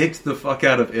 And kicked the fuck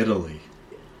out of Italy.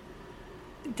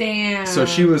 Damn. So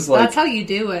she was like... That's how you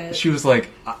do it. She was like,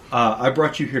 I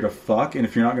brought you here to fuck, and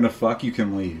if you're not going to fuck, you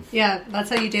can leave. Yeah, that's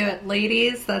how you do it.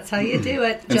 Ladies, that's how you do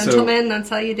it. And Gentlemen, that's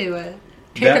how you do it.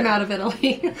 Kick him out of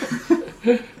Italy.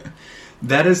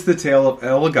 That is the tale of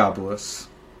Elagabalus,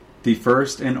 the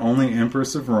first and only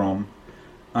empress of Rome.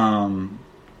 And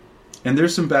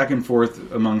there's some back and forth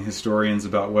among historians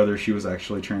about whether she was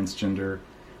actually transgender.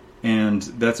 And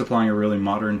that's applying a really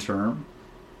modern term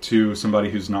to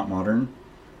somebody who's not modern.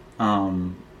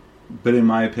 But in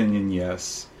my opinion,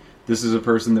 yes. This is a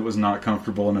person that was not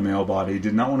comfortable in a male body,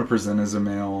 did not want to present as a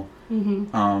male,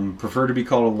 preferred to be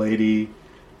called a lady,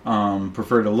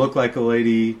 preferred to look like a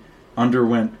lady,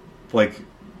 underwent like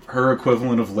her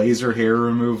equivalent of laser hair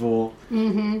removal. I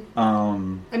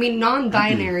mean,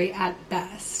 non-binary at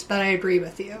best, but I agree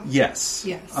with you. Yes.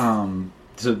 Yes.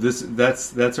 So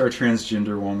that's our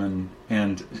transgender woman,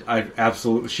 and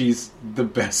she's the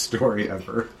best story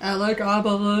ever.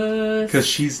 Elagabalus. Because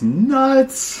she's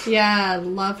nuts. Yeah,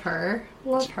 love her.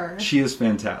 Love her. She is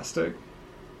fantastic.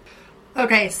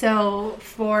 Okay, so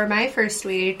for my first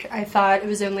week, I thought it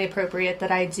was only appropriate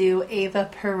that I do Eva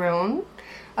Perón,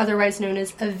 otherwise known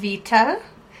as Evita.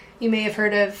 You may have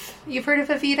heard of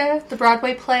Evita, the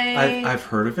Broadway play? I've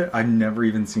heard of it. I've never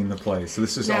even seen the play, so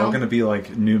this is all going to be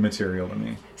like new material to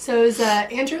me. So it was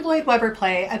a Andrew Lloyd Webber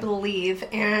play, I believe,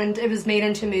 and it was made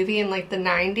into a movie in like the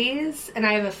 90s, and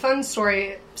I have a fun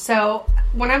story. So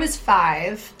when I was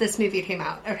 5, this movie came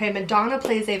out. Okay, Madonna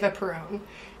plays Eva Perón,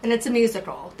 and it's a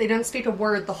musical. They don't speak a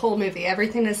word the whole movie.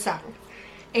 Everything is sung.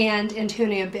 And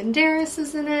Antonio Banderas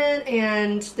is in it,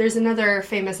 and there's another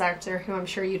famous actor who I'm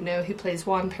sure you'd know who plays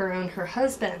Juan Perón, her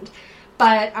husband.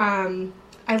 But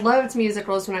I loved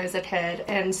musicals when I was a kid,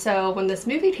 and so when this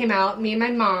movie came out, me and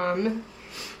my mom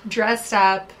dressed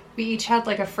up. We each had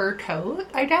like a fur coat,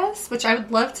 I guess, which I would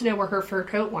love to know where her fur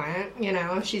coat went, you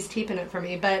know, she's keeping it for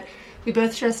me. But we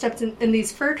both dressed up in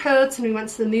these fur coats, and we went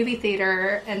to the movie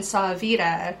theater and saw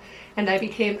Evita. And I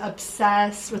became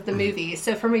obsessed with the movie.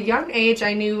 So from a young age,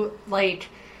 I knew, like,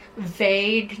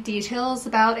 vague details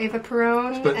about Eva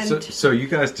Perón. But so you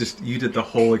guys you did the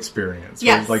whole experience.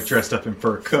 Yes. Like, dressed up in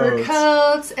fur coats. Fur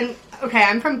coats. And, okay,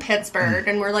 I'm from Pittsburgh,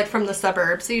 and we're, like, from the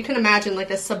suburbs. So you can imagine,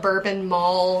 like, a suburban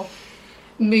mall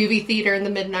movie theater in the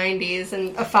mid-90s,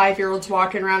 and a 5-year-old's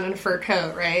walking around in a fur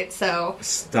coat, right? So...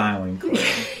 Styling queen.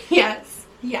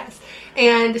 Yes.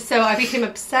 And so I became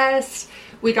obsessed.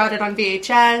 We got it on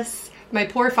VHS. My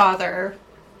poor father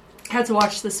had to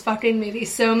watch this fucking movie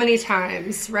so many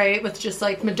times, right? With just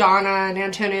like Madonna and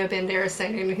Antonio Banderas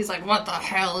singing. And he's like, what the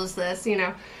hell is this? You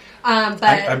know? But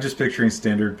I'm just picturing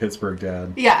standard Pittsburgh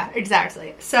dad. Yeah,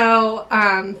 exactly. So,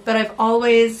 but I've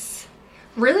always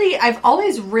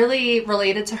really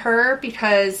related to her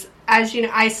because, as you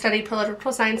know, I studied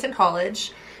political science in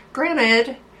college.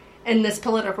 Granted, in this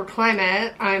political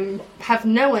climate, I have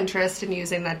no interest in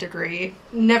using that degree.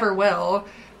 Never will.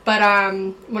 But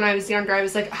when I was younger, I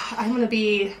was like, I'm going to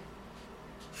be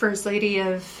First Lady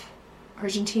of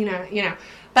Argentina, you know.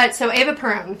 But so Eva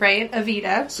Perón, right?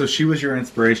 Evita. So she was your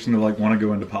inspiration to like want to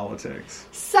go into politics.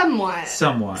 Somewhat.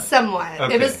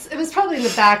 Okay. It was probably in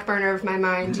the back burner of my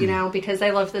mind, you know, because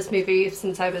I loved this movie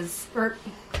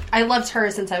I loved her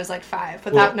since I was like 5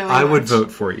 without knowing I would much.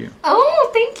 vote for you.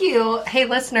 Oh, thank you. Hey,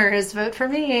 listeners, vote for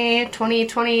me.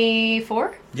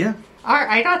 2024? Yeah. All right,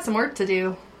 I got some work to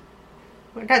do.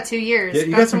 I got 2 years. Yeah,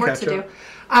 you got some work to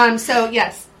do. So,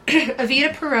 yes,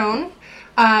 Evita Perón,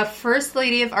 First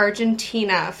Lady of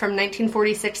Argentina from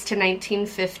 1946 to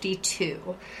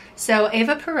 1952. So,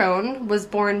 Eva Perón was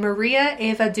born Maria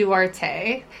Eva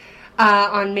Duarte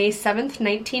on May 7th,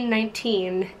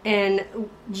 1919 in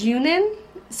Junín.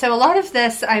 So, a lot of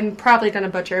this I'm probably going to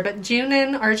butcher, but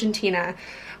Junín, Argentina,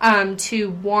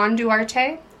 to Juan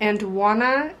Duarte and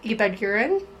Juana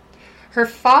Ibaguren. Her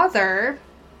father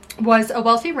was a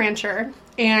wealthy rancher,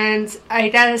 and I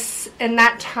guess in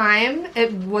that time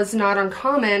it was not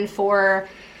uncommon for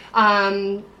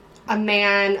a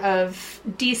man of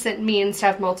decent means to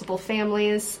have multiple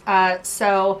families.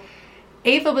 So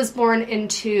Eva was born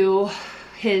into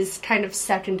his kind of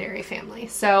secondary family.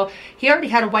 So he already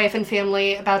had a wife and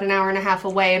family about an hour and a half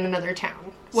away in another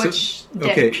town. Which,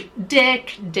 Dick,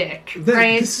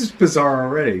 right? This is bizarre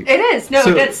already. It is. No,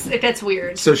 it gets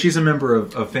weird. So she's a member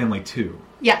of family 2.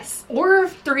 Yes. Or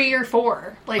 3 or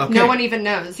 4. Like, okay. No one even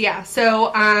knows. Yeah.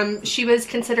 So, she was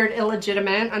considered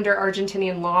illegitimate under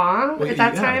Argentinian law at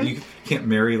that time. You can't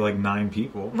marry, like, 9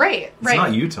 people. Right. It's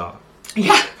not Utah.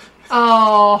 Yeah.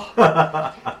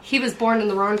 Oh. He was born in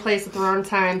the wrong place at the wrong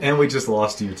time. And we just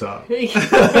lost Utah.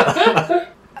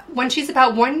 When she's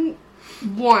about one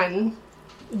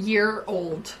year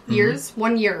old. Years?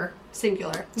 1 year.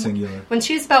 Singular. When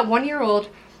she was about 1 year old,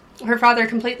 her father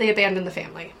completely abandoned the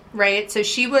family, right? So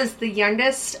she was the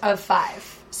youngest of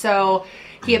 5. So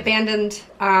he abandoned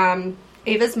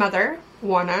Eva's mother,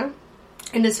 Juana,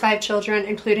 and his 5 children,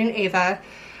 including Eva.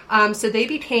 So they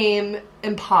became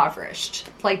impoverished,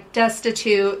 like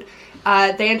destitute.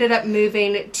 They ended up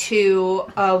moving to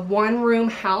a 1-room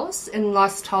house in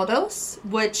Los Toldos,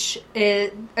 which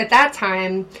at that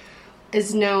time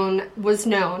was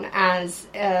known as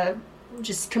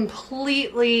just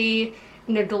completely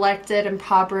neglected,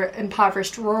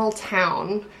 impoverished rural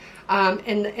town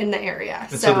in the area.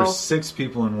 And so there's 6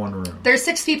 people in 1 room. There's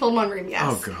 6 people in 1 room. Yes.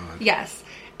 Oh God. Yes.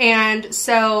 And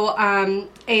so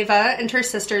Eva and her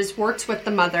sisters worked with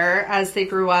the mother as they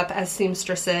grew up as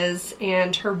seamstresses,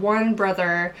 and her one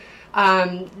brother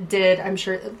did, I'm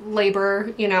sure,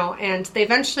 labor, and they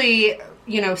eventually,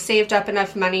 saved up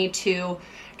enough money to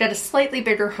get a slightly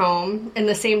bigger home in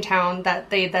the same town that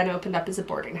they then opened up as a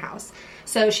boarding house.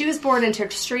 So she was born into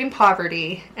extreme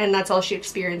poverty, and that's all she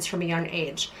experienced from a young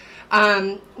age.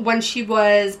 When she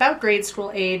was about grade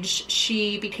school age,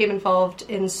 she became involved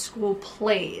in school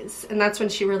plays, and that's when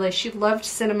she realized she loved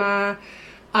cinema,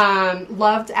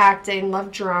 loved acting,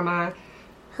 loved drama.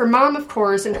 Her mom, of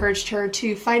course, encouraged her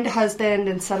to find a husband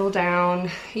and settle down,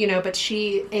 but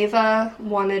Eva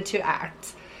wanted to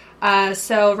act.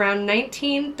 So around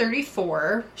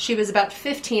 1934, she was about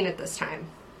 15 at this time.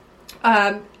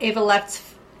 Eva left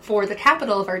for the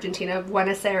capital of Argentina,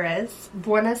 Buenos Aires.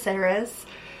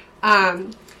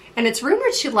 And it's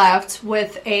rumored she left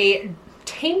with a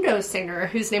tango singer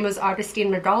whose name was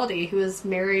Agustin Magaldi, who was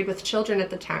married with children at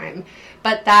the time.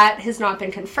 But that has not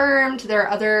been confirmed. There are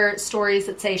other stories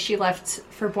that say she left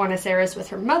for Buenos Aires with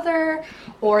her mother,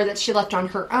 or that she left on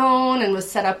her own and was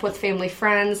set up with family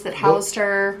friends that housed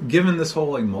her. Given this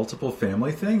whole multiple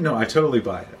family thing, no, I totally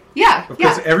buy it. Yeah, of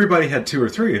course, everybody had 2 or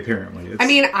 3 apparently.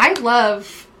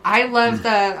 I love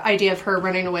the idea of her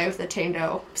running away with a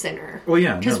tango singer. Well,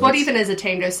 yeah. Because what even is a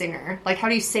tango singer? Like, how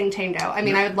do you sing tango?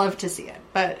 I would love to see it.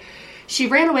 But she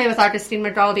ran away with Agustin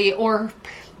Magaldi or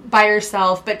by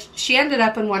herself, but she ended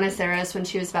up in Buenos Aires when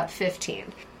she was about 15.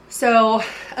 So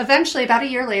eventually, about a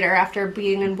year later, after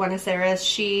being in Buenos Aires,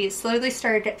 she slowly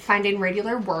started finding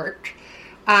regular work.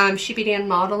 She began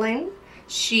modeling.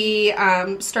 She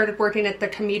started working at the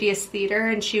Comedias Theater,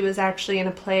 and she was actually in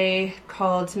a play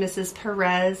called Mrs.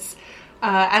 Perez.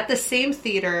 At the same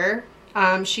theater,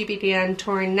 she began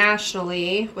touring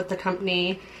nationally with the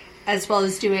company, as well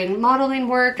as doing modeling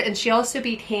work, and she also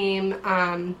became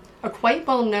a quite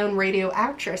well-known radio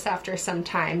actress after some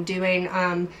time, doing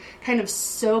kind of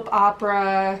soap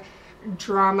opera,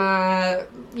 drama,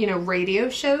 radio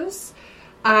shows.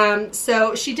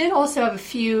 So she did also have a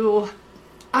few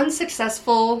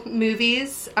unsuccessful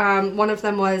movies. One of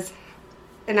them was,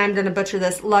 and I'm going to butcher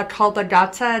this, La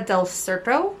Cabalgata del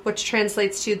Circo, which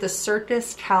translates to the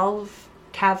Circus Cavalcade,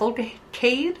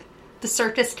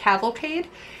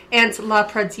 and La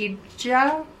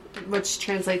Prodigia, which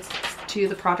translates to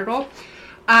the Prodigal.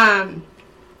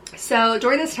 So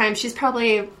during this time, she's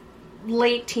probably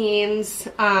late teens.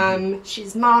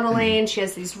 She's modeling. She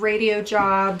has these radio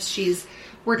jobs. She's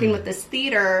working with this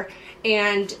theater.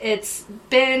 And it's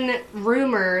been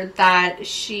rumored that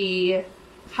she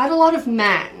had a lot of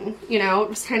men. It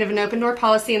was kind of an open door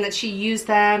policy, and that she used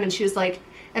them, and she was like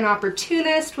an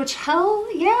opportunist, which, hell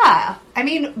yeah.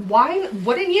 Why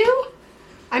wouldn't you?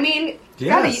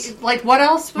 Yes. What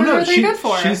else were they good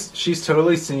for? She's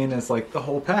totally seen as the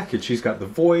whole package. She's got the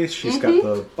voice, she's got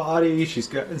the body,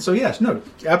 and so yes, no,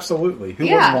 absolutely. Who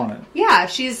wouldn't want it? Yeah,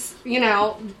 she's,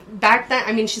 back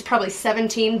then, she's probably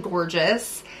 17,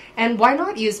 gorgeous. And why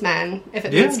not use men if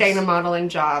it means getting a modeling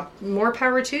job? More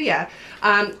power to you.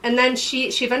 And then she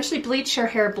eventually bleached her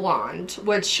hair blonde,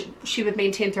 which she would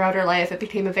maintain throughout her life. It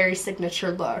became a very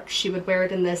signature look. She would wear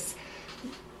it in this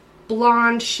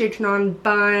blonde chignon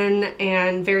bun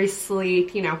and very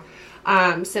sleek, So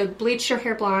bleached her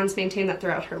hair blondes, maintained that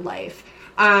throughout her life.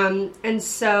 And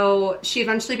so she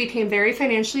eventually became very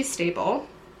financially stable,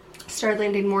 started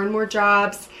landing more and more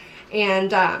jobs.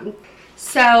 And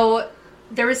so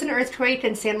there was an earthquake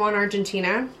in San Juan,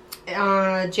 Argentina,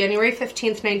 January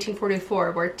 15th,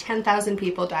 1944, where 10,000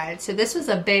 people died. So this was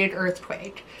a big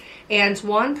earthquake. And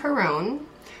Juan Perón,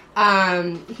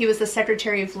 he was the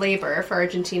Secretary of Labor for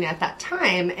Argentina at that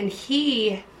time, and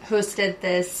he hosted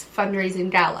this fundraising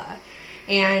gala.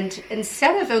 And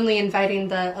instead of only inviting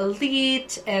the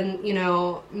elite and,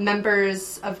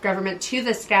 members of government to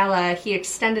this gala, he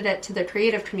extended it to the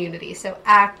creative community. So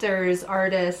actors,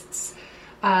 artists,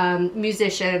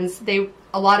 musicians,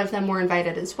 a lot of them were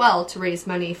invited as well to raise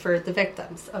money for the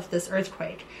victims of this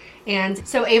earthquake. And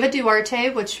so Eva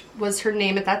Duarte, which was her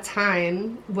name at that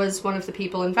time, was one of the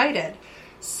people invited.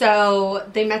 So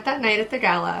they met that night at the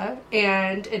gala,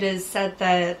 and it is said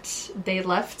that they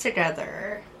left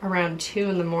together around 2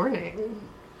 a.m.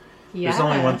 Yes. There's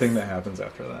only one thing that happens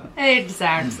after that.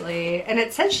 Exactly. And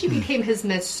it said she became his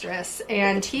mistress,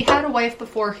 and he had a wife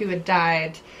before who had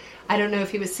died. I don't know if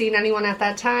he was seeing anyone at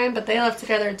that time, but they left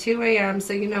together at 2 a.m.,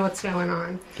 so you know what's going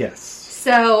on. Yes.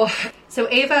 So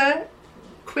Eva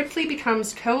quickly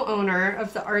becomes co-owner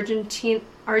of the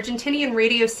Argentinian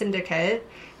Radio Syndicate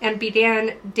and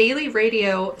began daily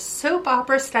radio soap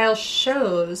opera-style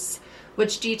shows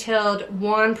which detailed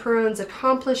Juan Perón's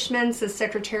accomplishments as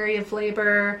Secretary of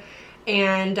Labor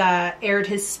and aired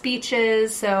his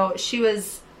speeches. So she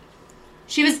was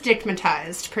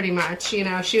dickmatized, pretty much.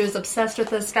 She was obsessed with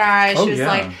this guy. She was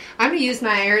like, I'm going to use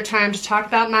my airtime to talk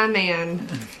about my man.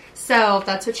 So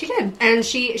that's what she did. And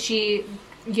she,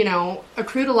 you know,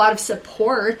 accrued a lot of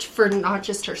support for not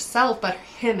just herself, but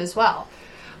him as well.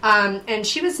 And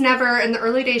she was never, in the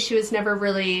early days, she was never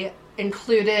really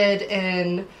included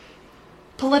in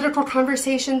political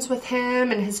conversations with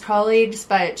him and his colleagues,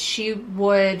 but she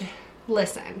would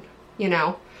listen, you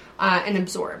know, and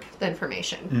absorb the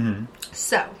information. Mm-hmm.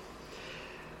 So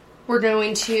we're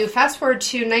going to fast forward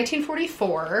to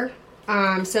 1944.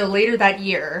 So later that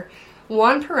year,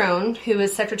 Juan Perón, who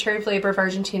was Secretary of Labor of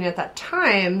Argentina at that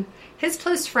time, his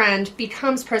close friend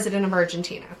becomes president of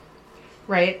Argentina,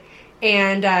 right?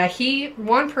 And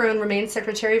Juan Perón remains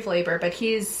Secretary of Labor, but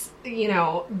he's, you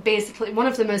know, basically one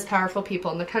of the most powerful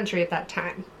people in the country at that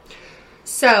time.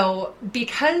 So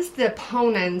because the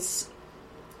opponents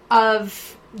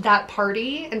of that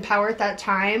party in power at that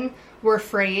time were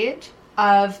afraid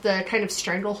of the kind of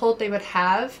stranglehold they would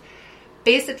have,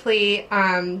 basically,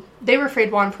 they were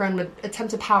afraid Juan Perón would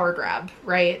attempt a power grab,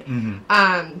 right?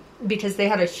 Mm-hmm. Because they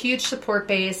had a huge support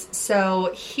base.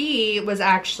 So he was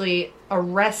actually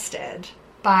arrested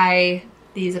by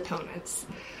these opponents.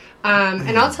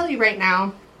 And I'll tell you right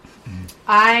now,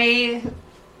 I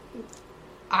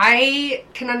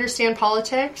can understand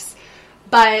politics,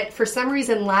 but for some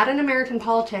reason, Latin American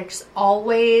politics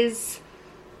always,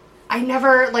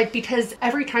 because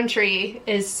every country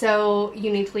is so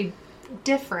uniquely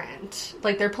different,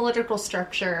 like their political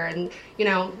structure, and, you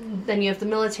know, then you have the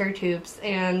military coups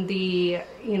and the,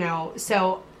 you know,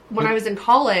 so when I was in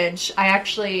college, I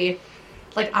actually,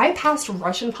 I passed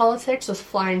Russian politics with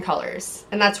flying colors,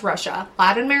 and that's Russia.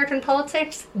 Latin American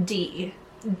politics, D.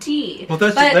 Well,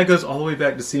 that goes all the way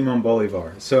back to Simon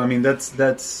Bolivar. So, I mean,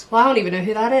 that's... Well, I don't even know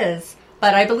who that is,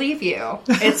 but I believe you.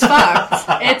 It's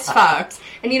fucked. It's fucked.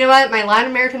 And you know what? My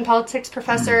Latin American politics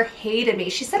professor hated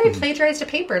me. She said I plagiarized a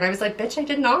paper, and I was like, bitch, I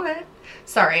did not.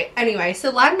 Sorry. Anyway,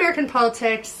 so Latin American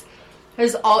politics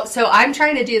is all... So I'm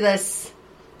trying to do this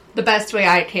the best way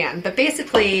I can. But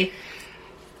basically,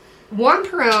 Juan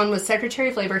Perón was Secretary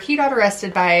of Labor. He got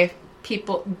arrested by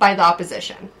the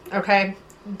opposition. Okay?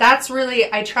 That's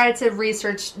really... I tried to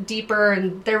research deeper,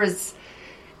 and it was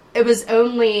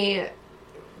only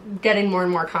getting more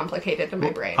and more complicated in my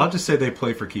brain. I'll just say they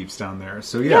play for keeps down there.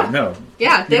 So yeah.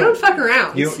 They don't fuck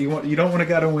around. You don't want a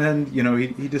guy to win. You know,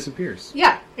 he disappears.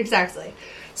 Yeah, exactly.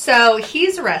 So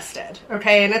he's arrested.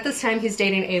 Okay, and at this time he's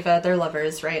dating Eva. They're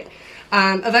lovers, right?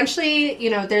 Eventually, you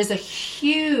know, there's a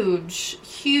huge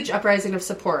uprising of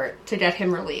support to get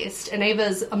him released, and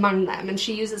Eva's among them. And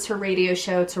she uses her radio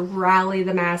show to rally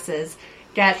the masses,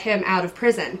 get him out of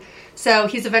prison. So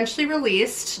he's eventually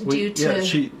released due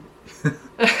to.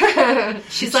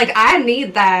 She's like, I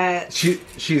need that.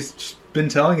 She's been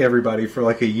telling everybody for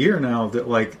like a year now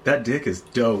that that dick is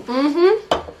dope.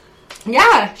 Mm-hmm.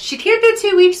 Yeah, she can't go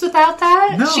 2 weeks without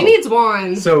that. No. She needs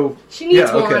one. So she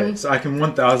needs one. Okay. So I can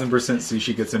 1000% see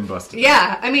she gets him busted.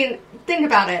 Yeah, I mean, think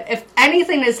about it. If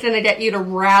anything is going to get you to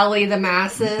rally the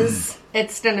masses,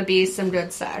 it's going to be some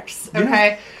good sex. Okay.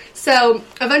 Yeah. So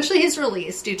eventually he's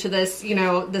released due to this, you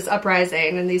know, this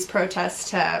uprising and these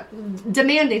protests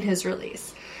demanding his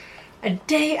release. A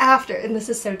day after, and this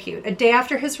is so cute, a day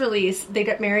after his release, they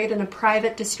get married in a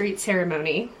private discreet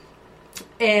ceremony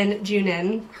in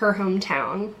Junín, her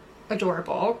hometown.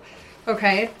 Adorable.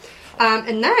 Okay.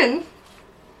 And then,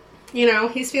 you know,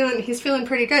 he's feeling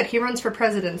pretty good. He runs for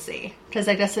presidency because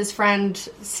I guess his friend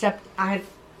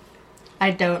I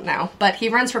don't know, but he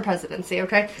runs for presidency,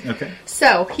 okay? Okay.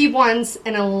 So, he wins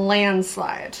in a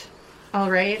landslide, all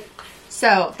right?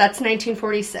 So, that's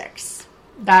 1946,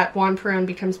 that Juan Perón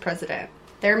becomes president.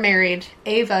 They're married.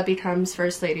 Eva becomes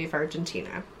First Lady of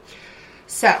Argentina.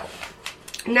 So,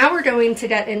 now we're going to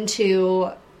get into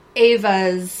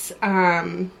Eva's,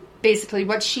 basically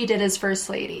what she did as First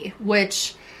Lady,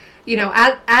 which, you know,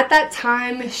 at that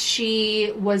time,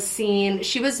 she was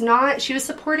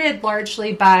supported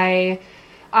largely by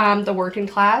the working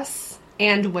class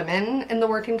and women in the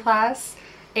working class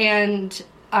and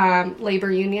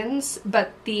labor unions,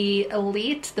 but the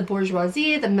elite, the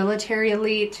bourgeoisie, the military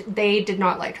elite, they did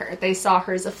not like her. They saw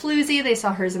her as a floozy, they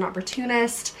saw her as an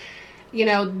opportunist, you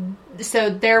know, so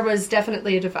there was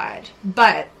definitely a divide.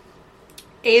 But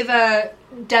Eva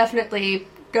definitely,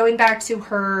 going back to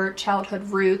her childhood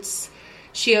roots,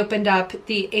 she opened up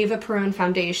the Eva Perón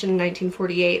Foundation in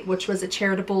 1948, which was a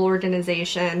charitable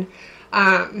organization.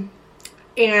 And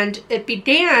it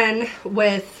began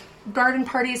with garden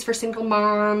parties for single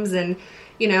moms and,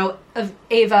 you know,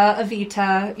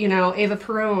 Evita, you know, Eva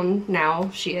Perón, now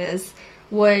she is,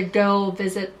 would go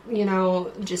visit, you know,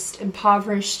 just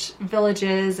impoverished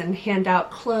villages and hand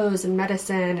out clothes and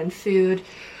medicine and food.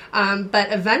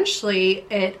 But eventually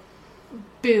it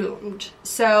boomed.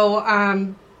 So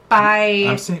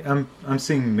by I'm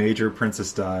seeing major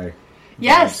Princess Di.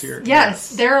 Yes,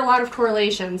 there are a lot of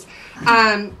correlations.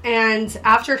 And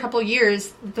after a couple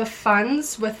years, the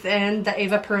funds within the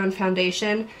Eva Perón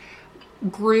Foundation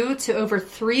grew to over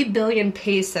 3 billion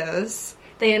pesos.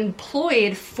 They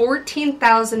employed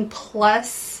 14,000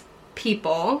 plus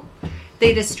people.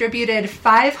 They distributed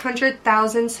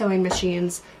 500,000 sewing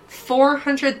machines,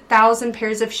 400,000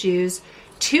 pairs of shoes,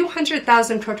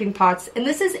 200,000 cooking pots, and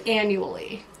this is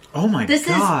annually. Oh my God. This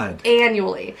is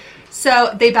annually.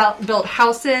 So they built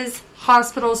houses,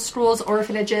 hospitals, schools,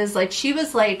 orphanages. Like, she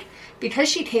was like, because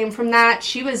she came from that,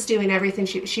 she was doing everything.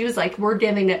 She was like, we're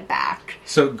giving it back.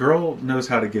 So girl knows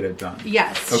how to get it done.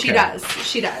 Yes, okay.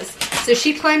 She does. So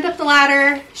she climbed up the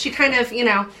ladder. She kind of,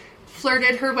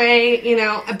 flirted her way,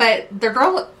 but the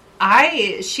girl,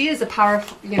 she is a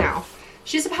powerful,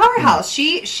 she's a powerhouse.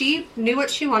 She knew what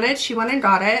she wanted. She went and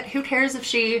got it. Who cares if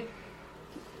she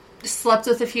slept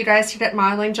with a few guys to get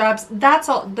modeling jobs? That's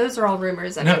all. Those are all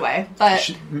rumors anyway. No,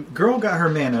 but girl got her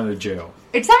man out of jail.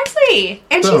 Exactly.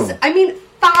 And Boom. she's,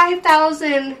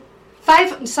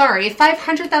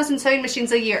 500,000 sewing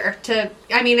machines a year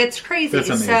it's crazy. That's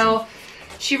amazing. So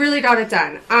she really got it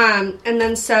done. And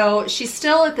then so she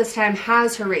still at this time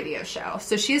has her radio show.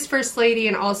 So she's First Lady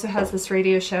and also has this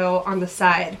radio show on the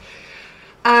side.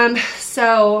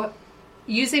 So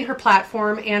using her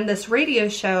platform and this radio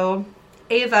show,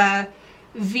 Eva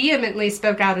vehemently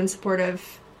spoke out in support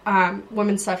of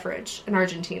women's suffrage in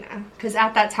Argentina. Because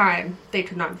at that time, they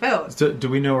could not vote. So, do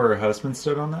we know where her husband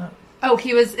stood on that? Oh,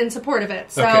 he was in support of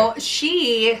it. So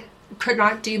she could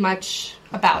not do much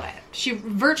about it. She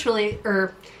virtually,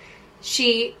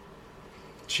 she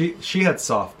had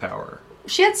soft power.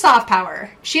 She had soft power.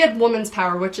 She had woman's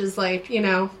power, which is like,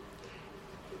 you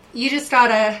just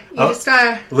gotta,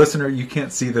 Listener, you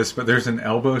can't see this, but there's an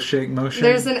elbow shake motion.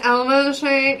 There's an elbow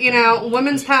shake,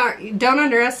 woman's power. Don't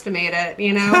underestimate it,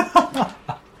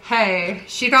 Hey,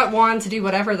 she got Juan to do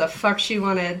whatever the fuck she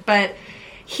wanted, but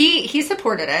he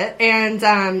supported it. And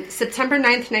September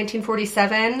 9th,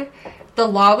 1947, the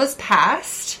law was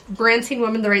passed granting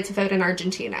women the right to vote in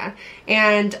Argentina.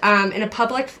 And in a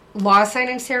public law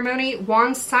signing ceremony,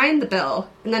 Juan signed the bill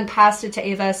and then passed it to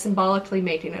Eva, symbolically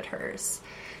making it hers.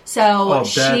 So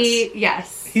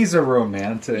he's a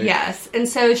romantic. Yes. And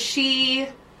so she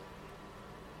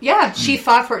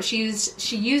fought for it.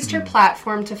 She used her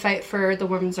platform to fight for the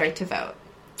women's right to vote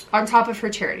on top of her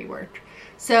charity work.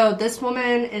 So this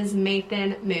woman is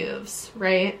making moves,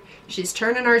 right? She's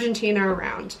turning Argentina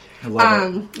around. I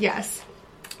love it. Yes.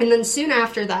 And then soon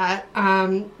after that,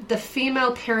 the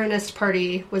female Peronist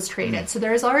Party was created. So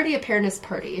there was already a Peronist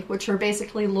Party, which were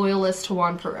basically loyalists to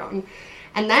Juan Perón.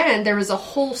 And then there was a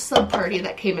whole sub-party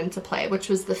that came into play, which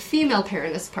was the Female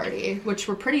Peronist Party, which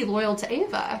were pretty loyal to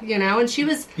Eva, and she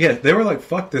was... Yeah, they were like,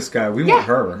 fuck this guy, we want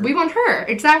her. We want her,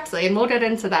 exactly, and we'll get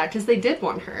into that, because they did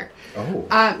want her.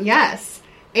 Oh. Yes.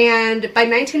 And by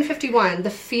 1951, the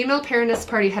Female Peronist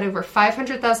Party had over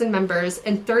 500,000 members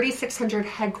and 3,600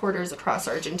 headquarters across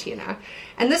Argentina.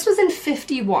 And this was in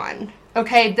 51.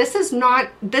 Okay, this is not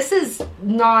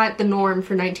the norm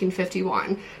for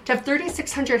 1951. To have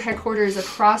 3,600 headquarters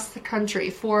across the country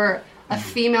for a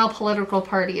female political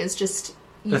party is just...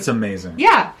 That's amazing.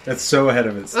 Yeah. That's so ahead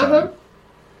of its time. Uh-huh.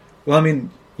 Well, you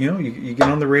get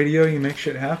on the radio, you make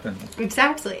shit happen.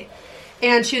 Exactly.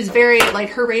 And she was very,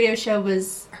 her radio show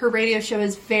was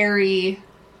very,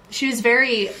 she was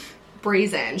very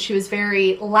brazen. She was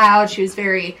very loud. She was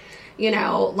very...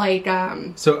 so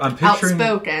I'm picturing,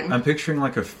 outspoken. I'm picturing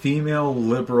like a female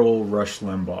liberal Rush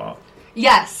Limbaugh.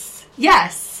 Yes.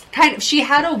 Kind of. She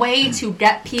had a way to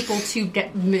get people to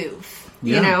move.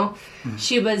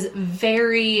 She was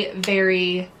very,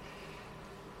 very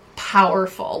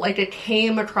powerful. Like, it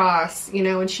came across,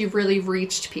 and she really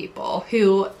reached people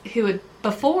who had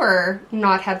before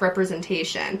not had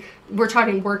representation. We're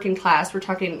talking working class. We're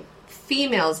talking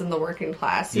females in the working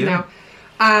class. You know.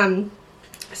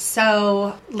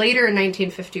 So, later in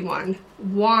 1951,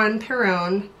 Juan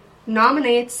Perón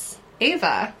nominates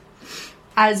Eva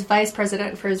as vice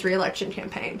president for his re-election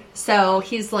campaign. So,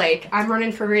 he's like, I'm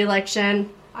running for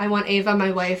re-election. I want Eva,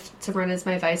 my wife, to run as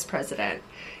my vice president.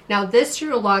 Now, this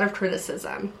drew a lot of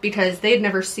criticism because they had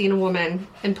never seen a woman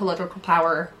in political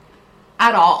power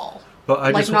at all.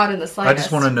 But not in the slightest. I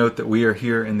just want to note that we are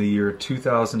here in the year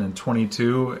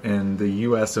 2022 in the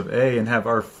U.S. of A. and have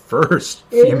our first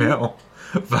female...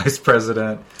 vice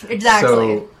president.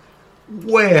 Exactly. So,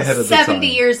 way ahead of the time. 70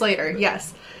 years later,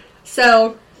 yes.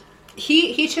 So,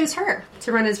 he chose her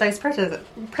to run as vice president.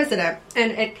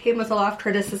 And it came with a lot of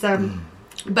criticism,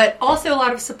 but also a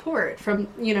lot of support from,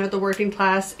 the working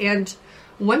class and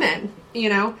women,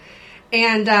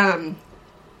 And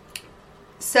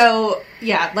so,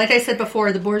 yeah, like I said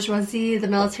before, the bourgeoisie, the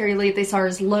military elite, they saw her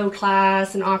as low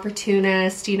class and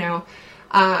opportunist,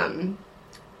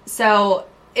 So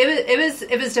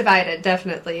it was divided,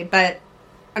 definitely. But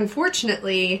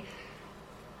unfortunately,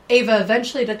 Eva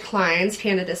eventually declines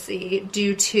candidacy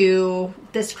due to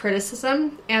this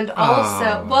criticism and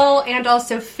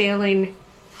also failing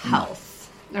health.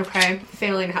 Okay,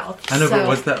 failing health. I know, but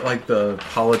was that like the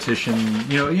politician?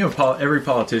 Every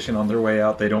politician on their way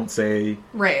out, they don't say,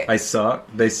 right, I suck.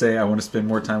 They say, I want to spend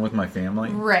more time with my family.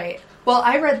 Right. Well,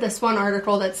 I read this one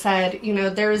article that said,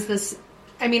 there was this.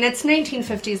 I mean, it's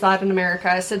 1950s Latin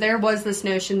America, so there was this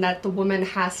notion that the woman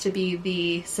has to be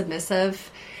the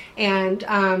submissive. And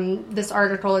this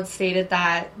article had stated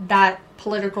that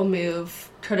political move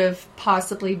could have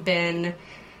possibly been,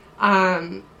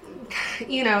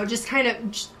 just kind of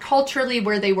culturally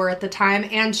where they were at the time.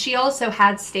 And she also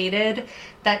had stated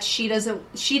that she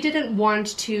didn't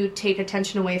want to take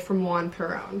attention away from Juan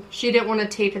Perón. She didn't want to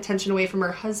take attention away from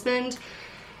her husband.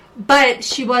 But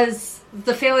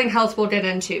the failing health we'll get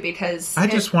into because... I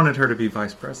just wanted her to be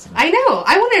vice president. I know.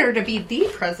 I wanted her to be the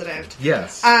president.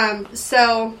 Yes.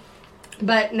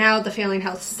 But now the failing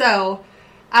health. So,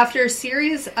 after a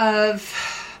series of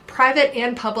private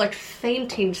and public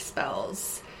fainting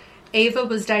spells, Eva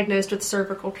was diagnosed with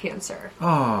cervical cancer.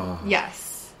 Oh.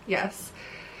 Yes.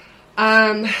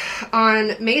 On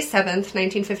May 7th,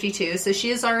 1952, so she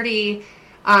is already,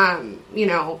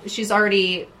 she's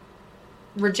already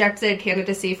rejected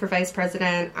candidacy for vice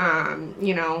president.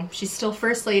 She's still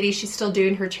first lady. She's still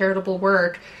doing her charitable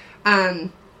work.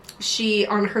 She,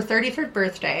 on her 33rd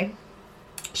birthday,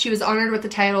 she was honored with the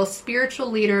title Spiritual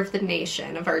Leader of the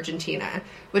Nation of Argentina,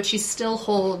 which she still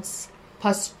holds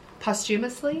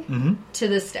posthumously to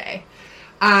this day.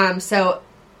 So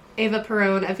Eva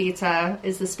Perón Evita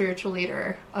is the spiritual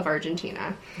leader of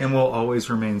Argentina. And will always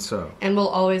remain so.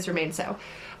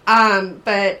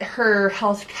 But her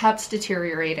health kept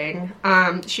deteriorating.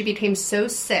 She became so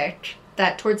sick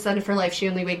that towards the end of her life, she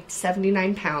only weighed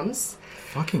 79 pounds.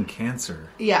 Fucking cancer.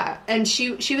 Yeah, and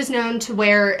she was known to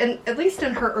wear, and at least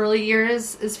in her early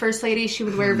years as First Lady, she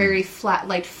would wear very flat,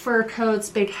 like fur coats,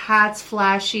 big hats,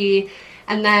 flashy.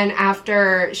 And then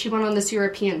after she went on this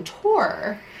European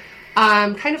tour,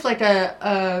 kind of like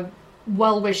a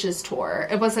well-wishes tour.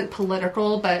 It wasn't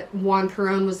political, but Juan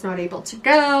Perón was not able to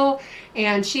go,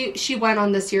 and she went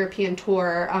on this European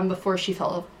tour before she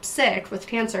fell sick with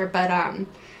cancer. But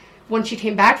when she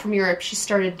came back from Europe, she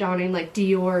started donning like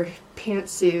Dior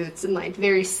pantsuits and like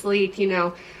very sleek,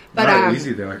 But right,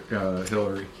 easy there,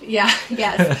 Hillary. Yeah,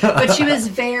 yes. But she was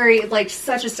very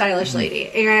such a stylish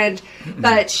lady,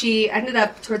 but she ended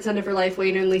up towards the end of her life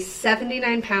weighing only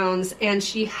 79 pounds, and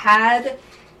she had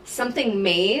something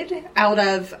made out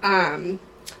of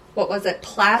what was it?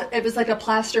 It was like a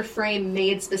plaster frame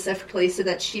made specifically so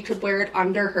that she could wear it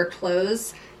under her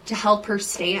clothes to help her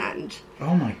stand.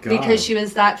 Oh my God. Because she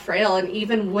was that frail, and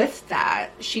even with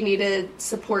that, she needed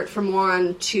support from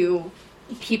Juan to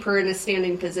keep her in a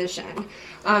standing position.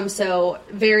 So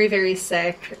very, very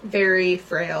sick, very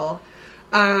frail.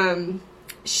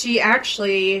 She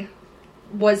actually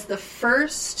was the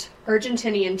first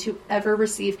Argentinian to ever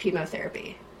receive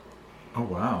chemotherapy. Oh,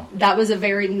 wow. That was a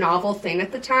very novel thing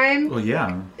at the time. Well,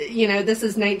 yeah. This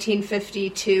is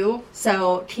 1952,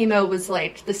 so chemo was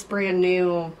like this brand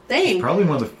new thing. She's probably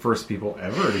one of the first people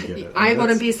ever to get it. I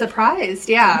wouldn't be surprised,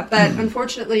 yeah. But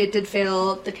unfortunately, it did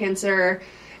fail. The cancer,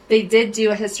 they did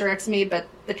do a hysterectomy, but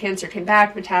the cancer came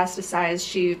back, metastasized.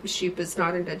 She was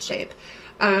not in good shape.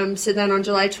 So then on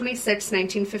July 26,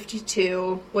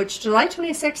 1952, which July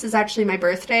 26 is actually my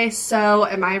birthday, so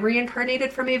am I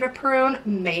reincarnated from Eva Perón?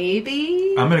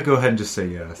 Maybe? I'm going to go ahead and just say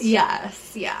yes.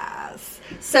 Yes.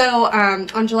 So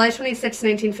on July 26,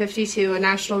 1952, a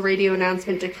national radio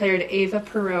announcement declared Eva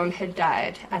Perón had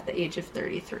died at the age of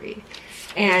 33.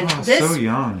 And so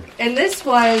young. And this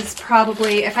was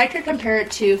probably, if I could compare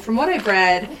it to, from what I've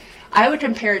read, I would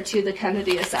compare it to the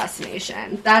Kennedy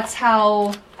assassination. That's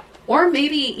how... Or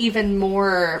maybe even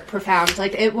more profound.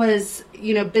 Like, it was,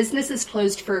 businesses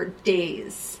closed for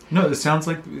days. No, it sounds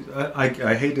like,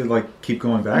 I hate to, keep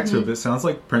going back to it, but it sounds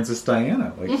like Princess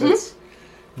Diana. That's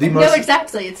the most... No,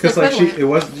 exactly. It's because,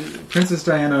 Princess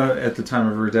Diana, at the time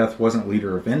of her death, wasn't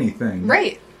leader of anything.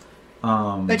 Right.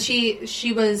 But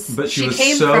she was... But she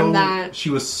came from that...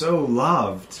 She was so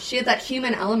loved. She had that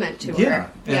human element to her. Yeah.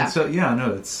 And so,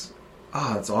 it's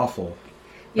awful.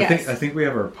 Yes. I think we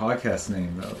have our podcast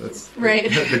name, though. That's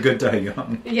right. The Good Die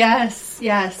Young. Yes.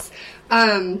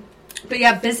 But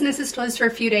yeah, businesses closed for a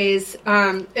few days.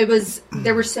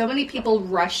 There were so many people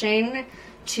rushing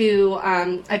to,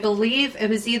 I believe it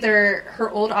was either her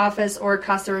old office or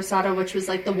Casa Rosada, which was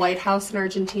like the White House in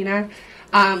Argentina,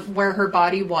 where her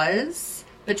body was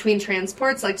between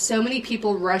transports. Like, so many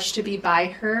people rushed to be by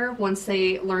her once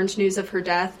they learned news of her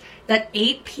death that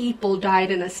 8 people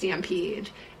died in a stampede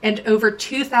and over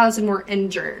 2,000 were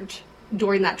injured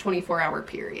during that 24-hour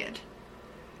period.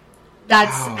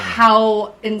 That's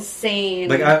how insane.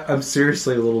 Like, I'm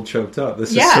seriously a little choked up.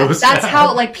 This is so sad. That's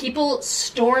how, like, people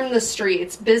stormed the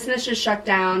streets. Businesses shut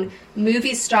down.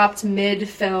 Movies stopped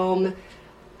mid-film.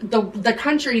 The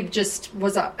country just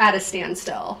was at a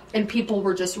standstill. And people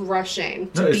were just rushing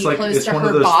to be close to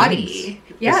her body.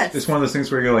 Yes. It's one of those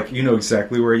things where you're like, you know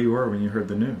exactly where you were when you heard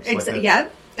the news. Yeah,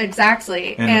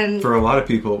 exactly. And for a lot of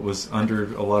people, it was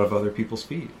under a lot of other people's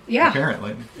feet. Yeah.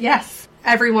 Apparently. Yes.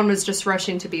 Everyone was just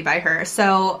rushing to be by her.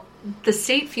 So the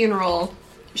state funeral,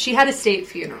 she had a state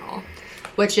funeral,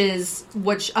 which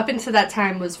up until that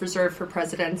time was reserved for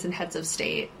presidents and heads of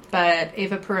state. But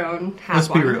Eva Perón had Let's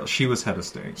one. be real. She was head of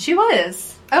state. She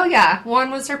was. Oh, yeah.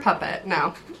 Juan was her puppet.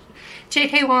 No.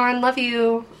 JK Juan, love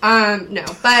you. No.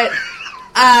 But,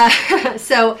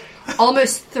 so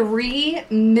almost 3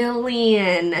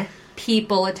 million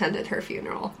people attended her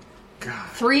funeral. God.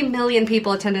 3 million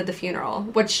people attended the funeral,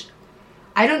 which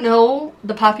I don't know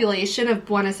the population of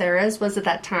Buenos Aires was at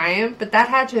that time, but that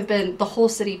had to have been the whole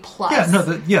city plus.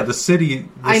 The city.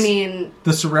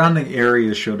 The surrounding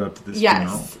area showed up to this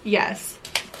funeral. Yes.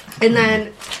 And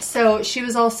then, so she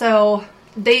was also,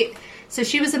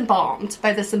 she was embalmed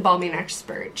by this embalming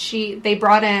expert. They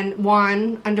brought in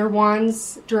under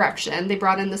Juan's direction, they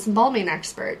brought in this embalming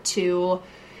expert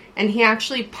and he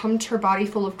actually pumped her body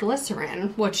full of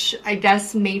glycerine, which I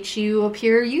guess makes you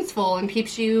appear youthful and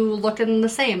keeps you looking the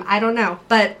same. I don't know,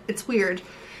 but it's weird.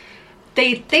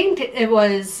 They think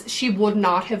she would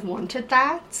not have wanted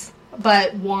that,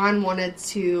 but Juan wanted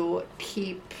to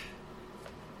keep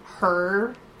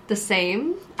her the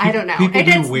same. I don't know. People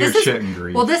do weird shit in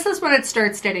grief. Well, this is when it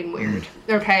starts getting weird.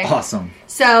 Okay. Awesome.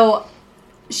 So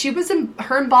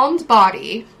her embalmed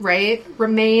body, right,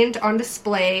 remained on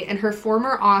display in her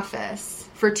former office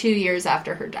for 2 years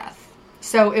after her death.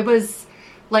 So it was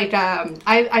like,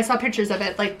 I saw pictures of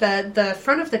it. Like the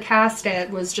front of the casket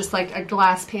was just like a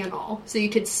glass panel, so you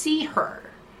could see her.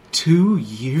 2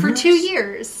 years? For 2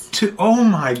 years. Oh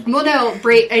my. Well, no,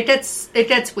 it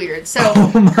gets weird. So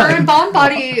her embalmed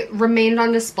body remained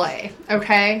on display.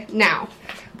 Okay, now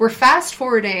we're fast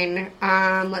forwarding.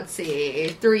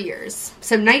 3 years.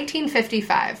 So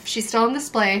 1955. She's still on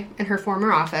display in her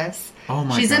former office. Oh my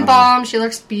God. She's embalmed. She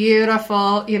looks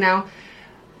beautiful.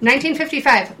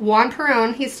 1955. Juan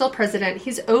Perón. He's still president.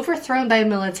 He's overthrown by a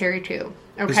military coup.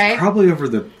 Okay. It's probably over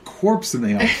the corpse in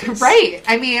the office. Right.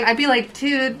 I mean, I'd be like,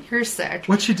 dude, you're sick.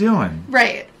 What you doing?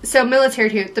 Right. So military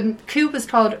coup. The coup was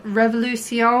called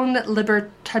Revolución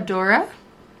Libertadora.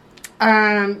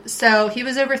 So he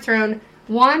was overthrown.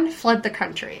 Juan fled the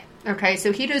country. Okay,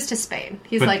 so he goes to Spain.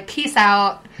 He's like, peace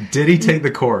out. Did he take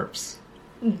the corpse?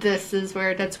 This is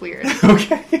where it gets weird.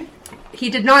 Okay. He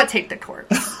did not take the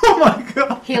corpse. Oh my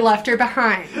God. He left her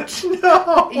behind.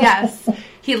 No. Yes.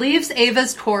 He leaves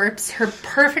Eva's corpse, her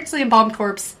perfectly embalmed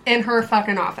corpse, in her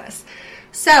fucking office.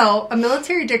 So, a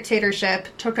military dictatorship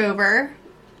took over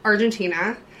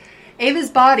Argentina. Eva's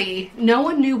body, no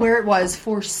one knew where it was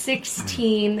for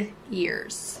 16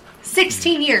 years.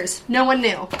 16 years. No one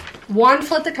knew. Juan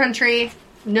fled the country.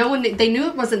 No one knew. They knew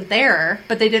it wasn't there,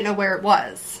 but they didn't know where it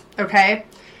was. Okay?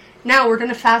 Now, we're going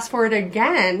to fast forward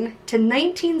again to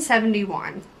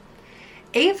 1971.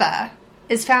 Eva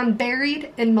is found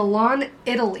buried in Milan,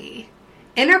 Italy,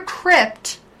 in a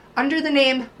crypt under the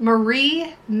name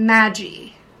Marie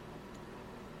Maggi.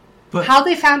 But how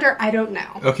they found her, I don't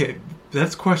know. Okay,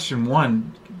 that's question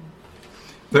one.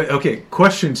 But okay,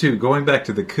 question two, going back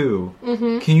to the coup.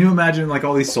 Mm-hmm. Can you imagine, like,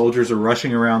 all these soldiers are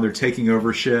rushing around, they're taking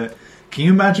over shit. Can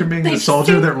you imagine being the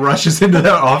soldier that rushes into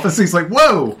that office? He's like,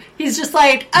 whoa! He's just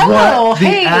like, oh,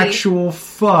 hey! The actual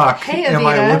fuck am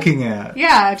I looking at?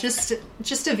 Yeah, just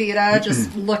Evita,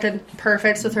 just looking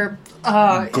perfect with her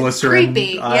glycerine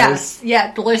creepy eyes. Yes,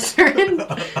 yeah, glycerin.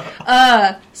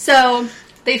 So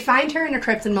they find her in a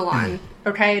crypt in Milan.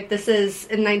 Okay, this is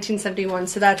in 1971,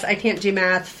 so that's, I can't do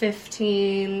math,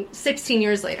 16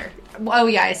 years later. Oh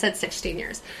yeah, I said 16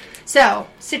 years. So,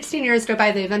 16 years go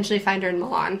by, they eventually find her in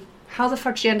Milan. How the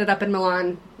fuck she ended up in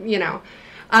Milan,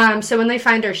 So when they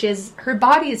find her, her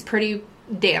body is pretty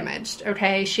damaged,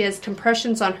 okay? She has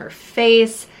compressions on her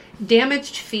face,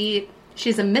 damaged feet, she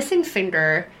has a missing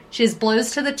finger, she has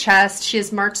blows to the chest, she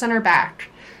has marks on her back.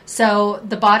 So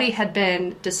the body had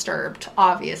been disturbed,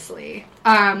 obviously.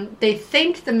 They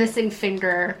think the missing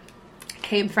finger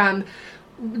came from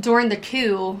during the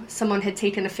coup, someone had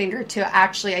taken a finger to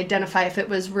actually identify if it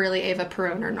was really Eva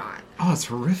Perón or not. Oh, it's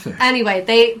horrific. Anyway,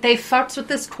 they fucked with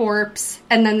this corpse,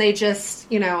 and then they just,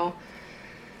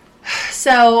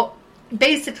 So,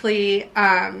 basically,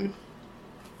 I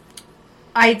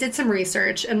did some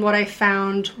research, and what I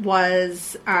found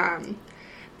was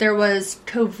there was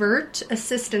covert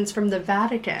assistance from the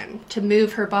Vatican to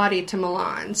move her body to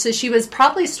Milan. So she was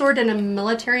probably stored in a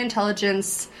military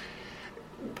intelligence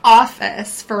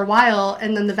office for a while,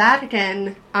 and then the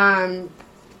Vatican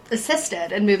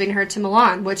assisted in moving her to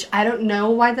Milan, which I don't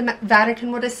know why the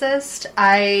Vatican would assist.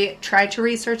 I tried to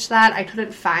research that. I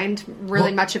couldn't find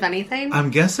really much of anything.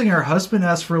 I'm guessing her husband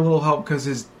asked for a little help because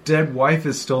his dead wife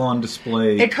is still on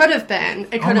display. It could have been.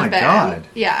 It could have been. Oh my God.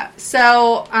 Yeah.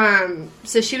 So,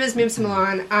 so she was moved to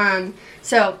Milan.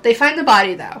 So they find the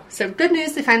body though. So good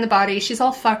news, they find the body. She's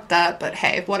all fucked up, but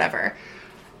hey, whatever.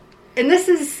 And this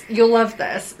is, you'll love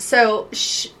this. So,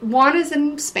 Juan is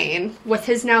in Spain with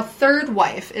his now third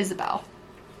wife, Isabel.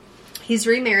 He's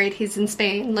remarried. He's in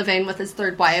Spain living with his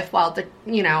third wife while the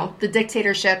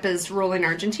dictatorship is ruling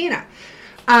Argentina.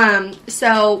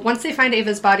 So, once they find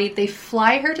Eva's body, they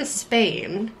fly her to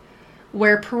Spain,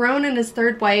 where Perón and his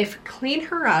third wife clean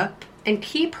her up and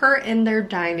keep her in their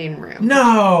dining room.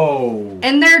 No!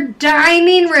 In their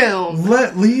dining room!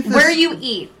 Leave this, where you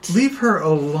eat. Leave her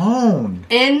alone.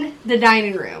 In the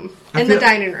dining room.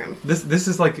 Dining room. This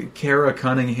is like Kara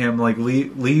Cunningham, like,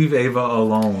 leave Eva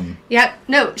alone. Yep.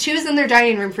 No, she was in their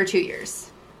dining room for 2 years.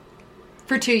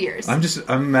 For 2 years. I'm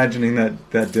imagining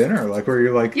that dinner, like, where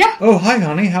you're like, yeah. Oh, hi,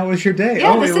 honey, how was your day?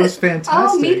 Yeah, it was fantastic.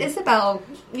 Oh, meet Isabel.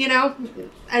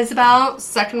 Isabel,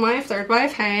 second wife, third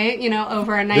wife, hey,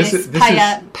 over a nice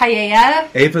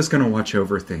paella. Ava's going to watch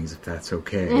over things, if that's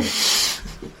okay. In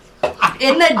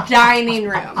the dining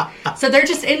room. So they're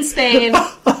just in Spain.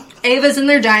 Ava's in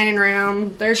their dining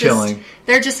room. They're chilling.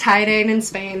 They're just hiding in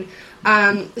Spain.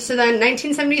 So then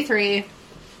 1973,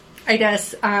 I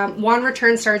guess, Juan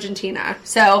returns to Argentina.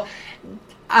 So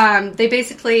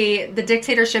the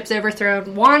dictatorship's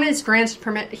overthrown. Juan is granted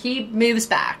permit. He moves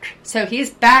back. So he's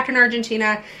back in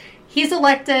Argentina. He's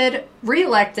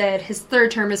re-elected his third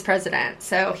term as president.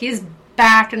 So he's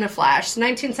back in a flash. So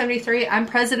 1973, I'm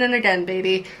president again,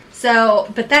 baby.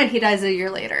 So, but then he dies a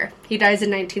year later. He dies in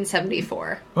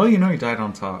 1974. Well, he died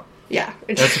on top. Yeah.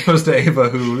 As opposed to Ava,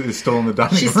 who is still in the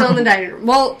dining room. She's still in the dining room.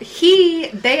 Well,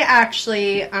 they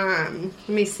actually, let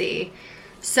me see.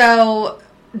 So,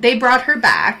 they brought her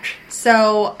back.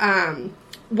 So,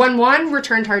 when Juan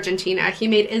returned to Argentina, he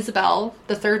made Isabel,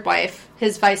 the third wife,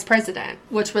 his vice president,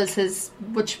 which is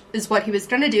what he was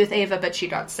going to do with Eva, but she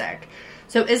got sick.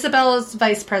 So, Isabel is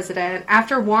vice president.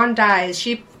 After Juan dies,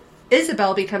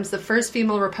 Isabel becomes the first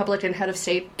female Republican head of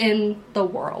state in the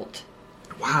world.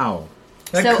 Wow.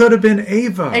 That could have been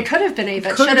Ava. It could have been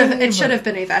Ava. It should have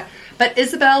been Ava. But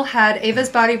Isabel had Ava's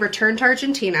body returned to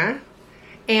Argentina,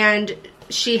 and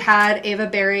she had Eva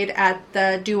buried at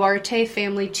the Duarte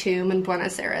family tomb in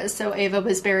Buenos Aires. So Ava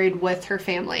was buried with her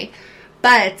family.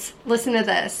 But listen to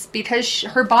this. Because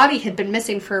her body had been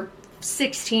missing for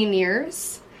 16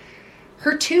 years...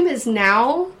 Her tomb is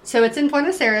now, so it's in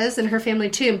Buenos Aires in her family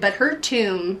tomb, but her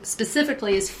tomb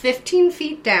specifically is 15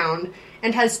 feet down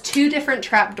and has 2 different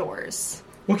trapdoors.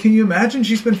 Well, can you imagine?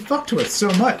 She's been fucked with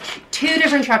so much. 2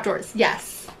 different trapdoors,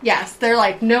 yes. Yes, they're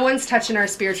like, no one's touching our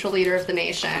spiritual leader of the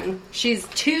nation. She's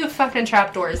 2 fucking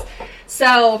trapdoors.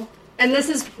 So, and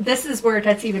this is where it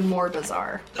gets even more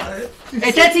bizarre.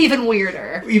 It gets even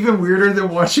weirder. Even weirder than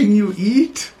watching you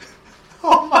eat?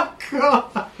 Oh my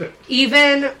God.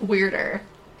 Even weirder.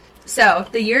 So,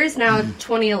 the year is now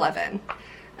 2011.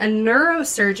 A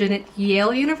neurosurgeon at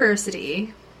Yale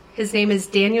University, his name is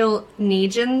Daniel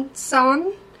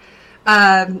Nijenson.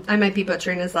 I might be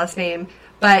butchering his last name,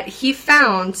 but he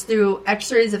found through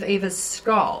x-rays of Ava's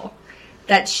skull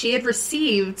that she had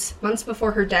received, months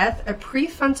before her death, a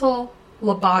prefrontal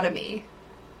lobotomy.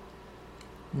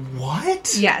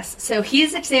 What? Yes. So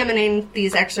he's examining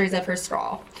these x-rays of her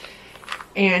skull.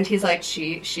 And he's like,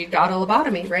 she got a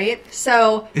lobotomy, right?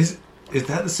 So is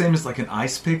that the same as like an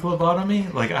ice pick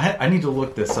lobotomy? Like I need to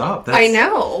look this up. I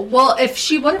know. Well, if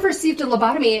she would have received a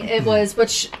lobotomy, it was,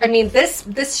 which I mean, this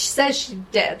says she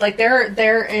did. Like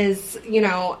there is,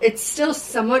 it's still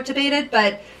somewhat debated,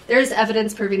 but there's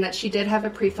evidence proving that she did have a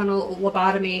prefrontal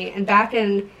lobotomy. And back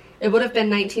in, it would have been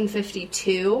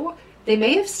 1952. They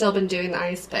may have still been doing the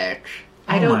ice pick.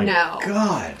 I don't know. Oh my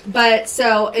God. But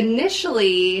so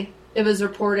initially, it was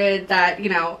reported that,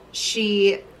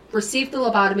 she received the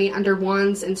lobotomy under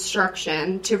Juan's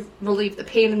instruction to relieve the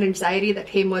pain and anxiety that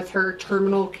came with her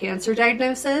terminal cancer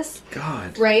diagnosis.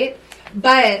 God. Right?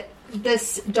 But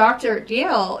this doctor at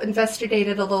Yale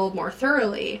investigated a little more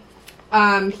thoroughly.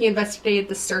 He investigated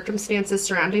the circumstances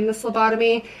surrounding this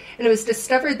lobotomy, and it was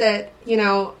discovered that,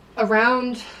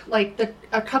 around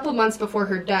a couple months before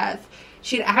her death,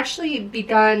 she'd actually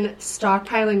begun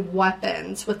stockpiling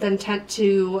weapons with the intent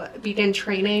to begin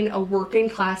training a working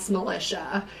class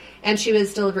militia. And she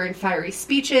was delivering fiery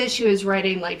speeches. She was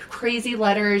writing crazy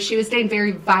letters. She was getting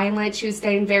very violent. She was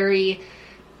getting very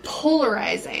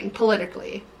polarizing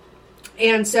politically.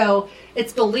 And so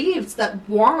it's believed that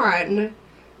Juan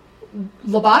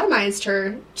lobotomized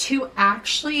her to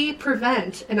actually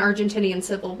prevent an Argentinian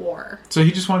civil war. So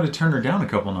he just wanted to turn her down a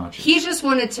couple notches. He just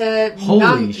wanted to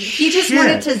Holy he just shit.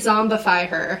 wanted to zombify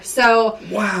her. So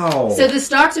wow. So this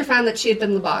doctor found that she had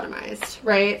been lobotomized,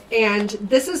 right? And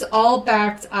this is all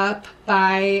backed up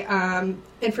by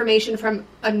information from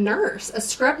a nurse, a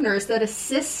scrub nurse that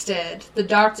assisted the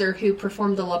doctor who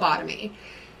performed the lobotomy.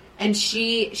 And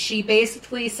she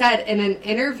basically said in an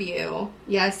interview,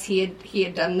 yes, he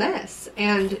had done this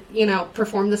and,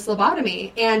 performed this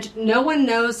lobotomy. And no one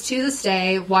knows to this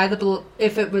day why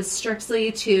if it was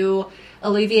strictly to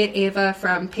alleviate Eva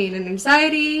from pain and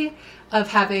anxiety, of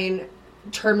having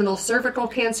terminal cervical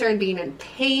cancer and being in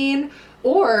pain,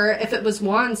 or if it was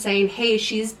Juan saying, hey,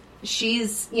 she's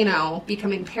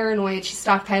becoming paranoid, she's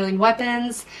stockpiling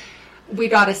weapons, we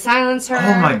gotta silence her.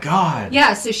 Oh my god.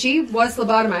 Yeah, so she was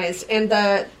lobotomized, and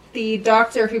the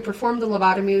doctor who performed the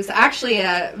lobotomy was actually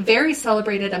a very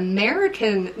celebrated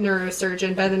American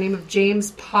neurosurgeon by the name of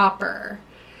James Popper.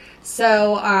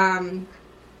 So,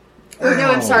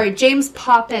 James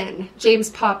Poppin. James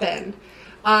Poppin.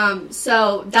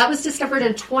 So that was discovered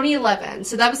in 2011.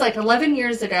 So that was 11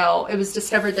 years ago. It was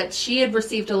discovered that she had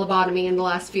received a lobotomy in the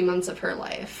last few months of her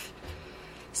life.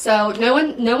 So no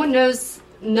one knows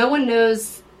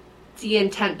the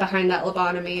intent behind that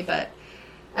lobotomy, but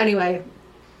anyway,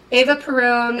 Eva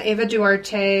Perón, Eva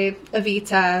Duarte,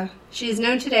 Evita, she is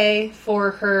known today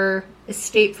for her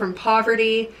escape from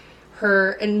poverty,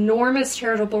 her enormous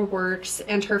charitable works,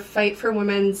 and her fight for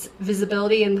women's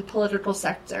visibility in the political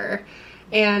sector.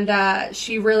 And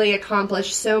she really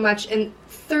accomplished so much in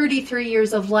 33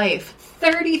 years of life.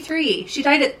 33! She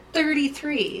died at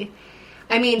 33.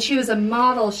 I mean, she was a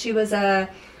model, she was a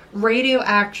radio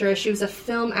actress, she was a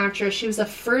film actress, she was a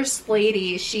first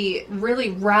lady. She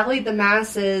really rallied the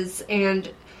masses and,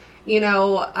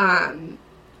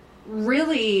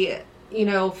 really,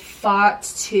 fought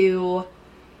to,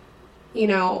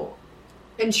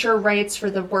 ensure rights for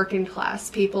the working class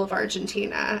people of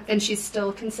Argentina. And she's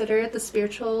still considered the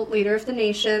spiritual leader of the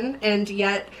nation. And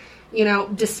yet,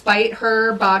 despite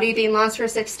her body being lost for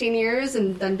 16 years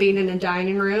and then being in a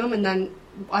dining room and then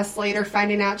us later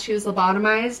finding out she was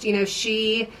lobotomized,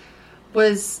 she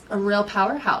was a real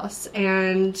powerhouse.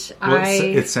 And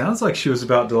it sounds like she was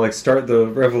about to start the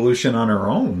revolution on her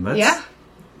own. That's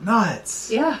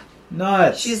nuts. Yeah.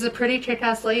 Nuts. She's a pretty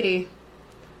kick-ass lady.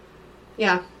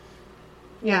 Yeah.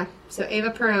 Yeah. So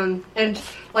Eva Perón. And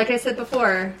like I said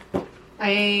before,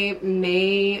 I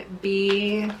may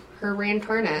be her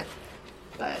reincarnate.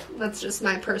 But that's just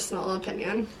my personal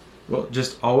opinion. Well,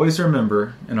 just always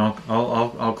remember, and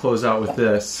I'll close out with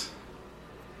this.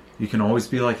 You can always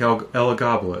be like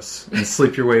Elagabalus and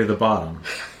sleep your way to the bottom.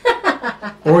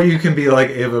 Or you can be like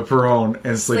Eva Perón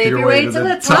and sleep your way to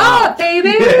the top, baby!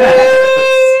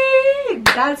 Yes!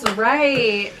 That's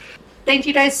right. Thank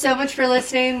you guys so much for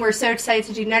listening. We're so excited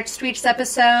to do next week's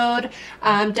episode.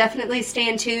 Definitely stay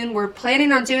in tune. We're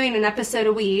planning on doing an episode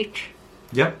a week.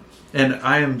 Yep. And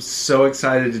I am so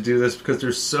excited to do this because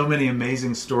there's so many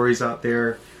amazing stories out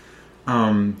there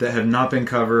that have not been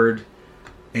covered.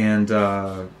 And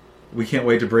we can't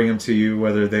wait to bring them to you,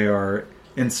 whether they are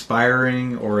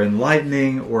inspiring or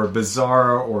enlightening or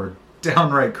bizarre or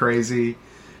downright crazy.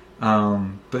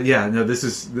 But yeah, no, this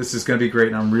is going to be great,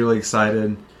 and I'm really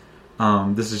excited.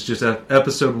 This is just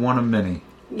episode 1 of many.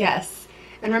 Yes.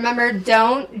 And remember,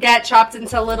 don't get chopped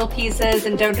into little pieces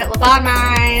and don't get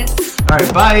lobotomized. All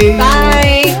right, bye.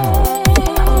 Bye.